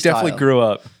definitely style. grew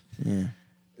up. Sam,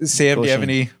 do you have Shane.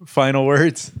 any final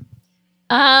words?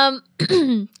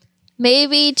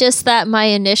 Maybe just that my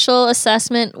initial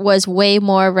assessment was way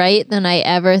more right than I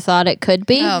ever thought it could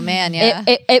be. Oh, man, yeah.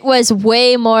 It was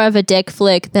way more of a dick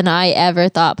flick than I ever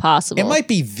thought possible. It might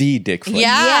be the dick flick.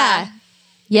 Yeah.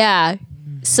 Yeah.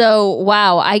 So,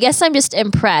 wow. I guess I'm just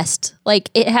impressed.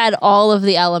 Like, it had all of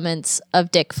the elements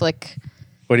of dick flick.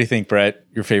 What do you think, Brett?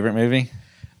 Your favorite movie?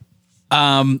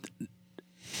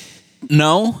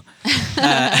 No.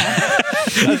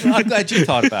 I'm glad you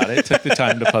thought about it. Took the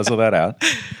time to puzzle that out.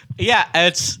 Yeah,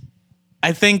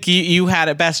 I think you had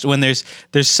it best when there's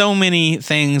so many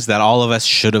things that all of us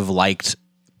should have liked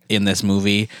in this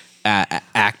movie.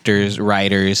 Actors,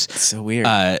 writers, So weird.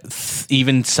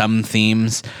 even some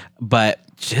themes, but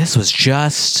this was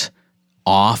just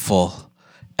awful.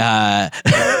 And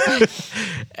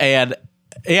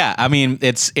yeah, I mean,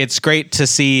 it's great to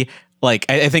see. Like,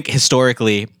 I think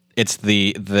historically, it's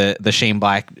the Shane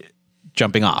Black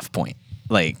jumping off point.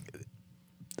 Like,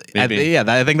 I Maybe.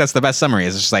 I think that's the best summary.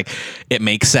 It's just like it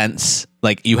makes sense.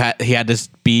 Like he had to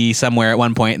be somewhere at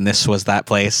one point, and this was that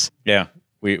place. Yeah.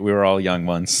 We were all young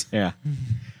ones. Yeah.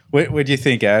 What do you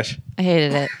think, Ash? I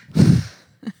hated it.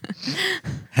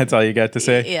 That's all you got to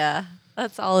say? Yeah.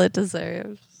 That's all it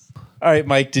deserves. All right,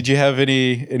 Mike, did you have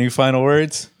any final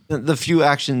words? The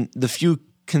few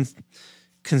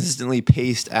consistently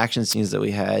paced action scenes that we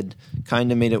had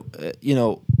kind of made it,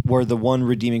 were the one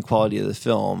redeeming quality of the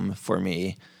film for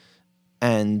me.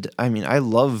 And I mean, I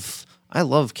love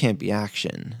campy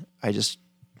action.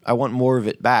 I want more of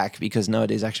it back because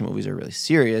nowadays action movies are really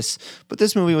serious. But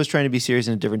this movie was trying to be serious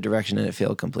in a different direction and it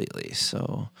failed completely.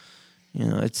 So,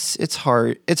 it's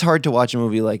hard to watch a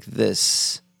movie like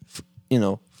this.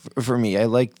 For me, I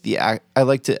like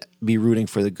to be rooting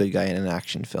for the good guy in an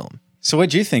action film. So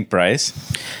what'd you think,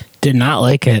 Bryce? Did not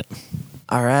like it.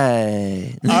 All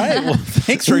right. All right. Well,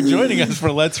 thanks for joining us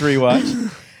for Let's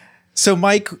Rewatch. So,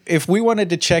 Mike, if we wanted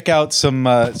to check out some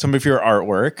of your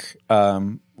artwork,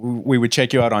 we would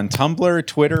check you out on Tumblr,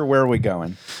 Twitter. Where are we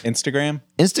going? Instagram?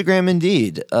 Instagram,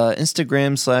 indeed.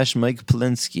 Instagram / Mike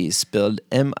Polinsky, spelled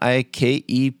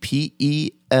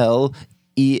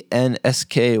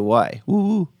MikePelensky.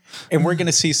 Woo. And we're going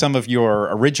to see some of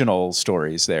your original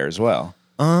stories there as well.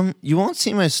 You won't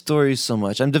see my stories so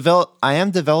much. I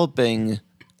am developing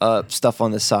stuff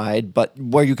on the side, but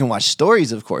where you can watch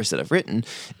stories, of course, that I've written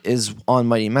is on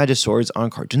Mighty Magiswords on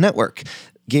Cartoon Network.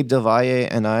 Gabe Del Valle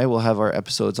and I will have our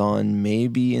episodes on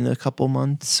maybe in a couple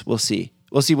months. We'll see.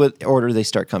 we'll see what order they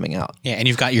start coming out. Yeah, and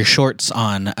you've got your shorts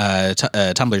on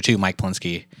Tumblr too, Mike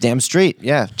Polinsky. Damn straight,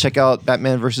 yeah. Check out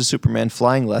Batman vs. Superman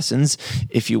flying lessons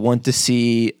if you want to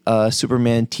see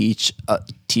Superman teach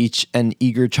an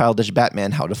eager, childish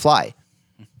Batman how to fly.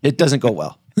 It doesn't go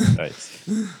well. Nice.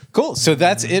 Cool. So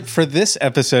that's it for this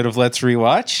episode of Let's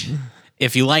Rewatch.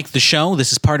 If you like the show,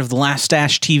 this is part of the Last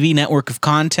Dash TV network of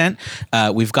content.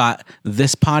 We've got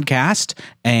this podcast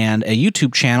and a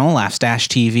YouTube channel, Last Dash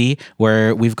TV,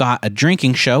 where we've got a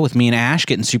drinking show with me and Ash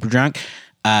getting super drunk.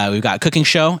 We've got a cooking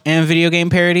show and video game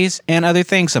parodies and other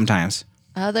things sometimes.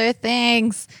 Other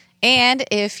things. And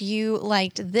if you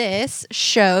liked this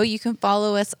show, you can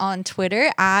follow us on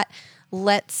Twitter at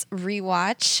Let's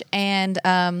Rewatch. And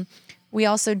we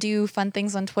also do fun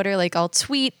things on Twitter, like I'll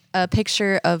tweet a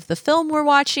picture of the film we're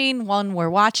watching, one we're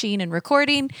watching and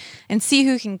recording, and see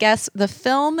who can guess the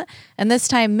film. And this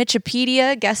time,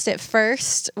 Mitchipedia guessed it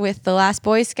first with The Last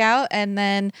Boy Scout, and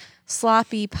then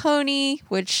Sloppy Pony,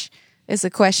 which is a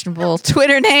questionable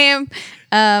Twitter name,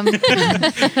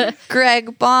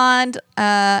 Greg Bond,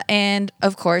 and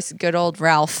of course, good old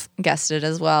Ralph guessed it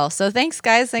as well. So thanks,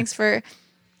 guys. Thanks for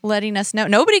letting us know.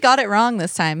 Nobody got it wrong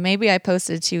this time. Maybe I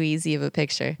posted too easy of a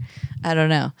picture. I don't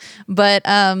know. But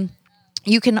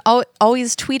you can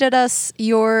always tweet at us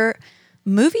your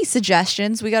movie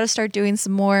suggestions. We got to start doing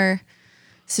some more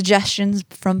suggestions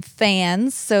from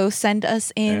fans. So send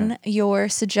us in your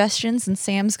suggestions. And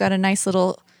Sam's got a nice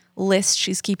little list.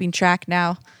 She's keeping track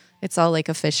now. It's all like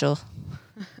official.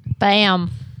 Bam.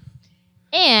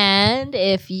 And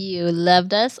if you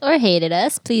loved us or hated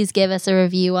us, please give us a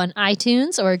review on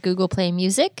iTunes or Google Play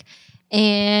Music.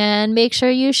 And make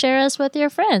sure you share us with your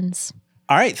friends.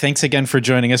 All right. Thanks again for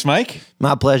joining us, Mike.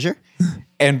 My pleasure.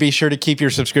 And be sure to keep your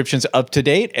subscriptions up to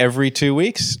date every 2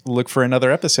 weeks. Look for another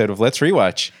episode of Let's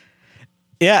Rewatch.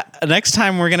 Yeah, next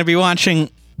time we're going to be watching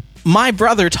My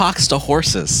Brother Talks to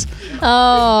Horses.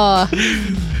 Oh,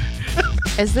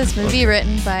 Is this movie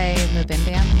written by the Bin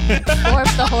Band? Orb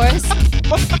the horse.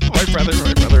 My brother,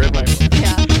 and my horse.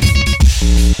 Yeah.